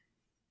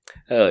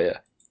 Hell yeah.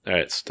 All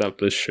right. Stop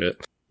this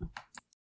shit.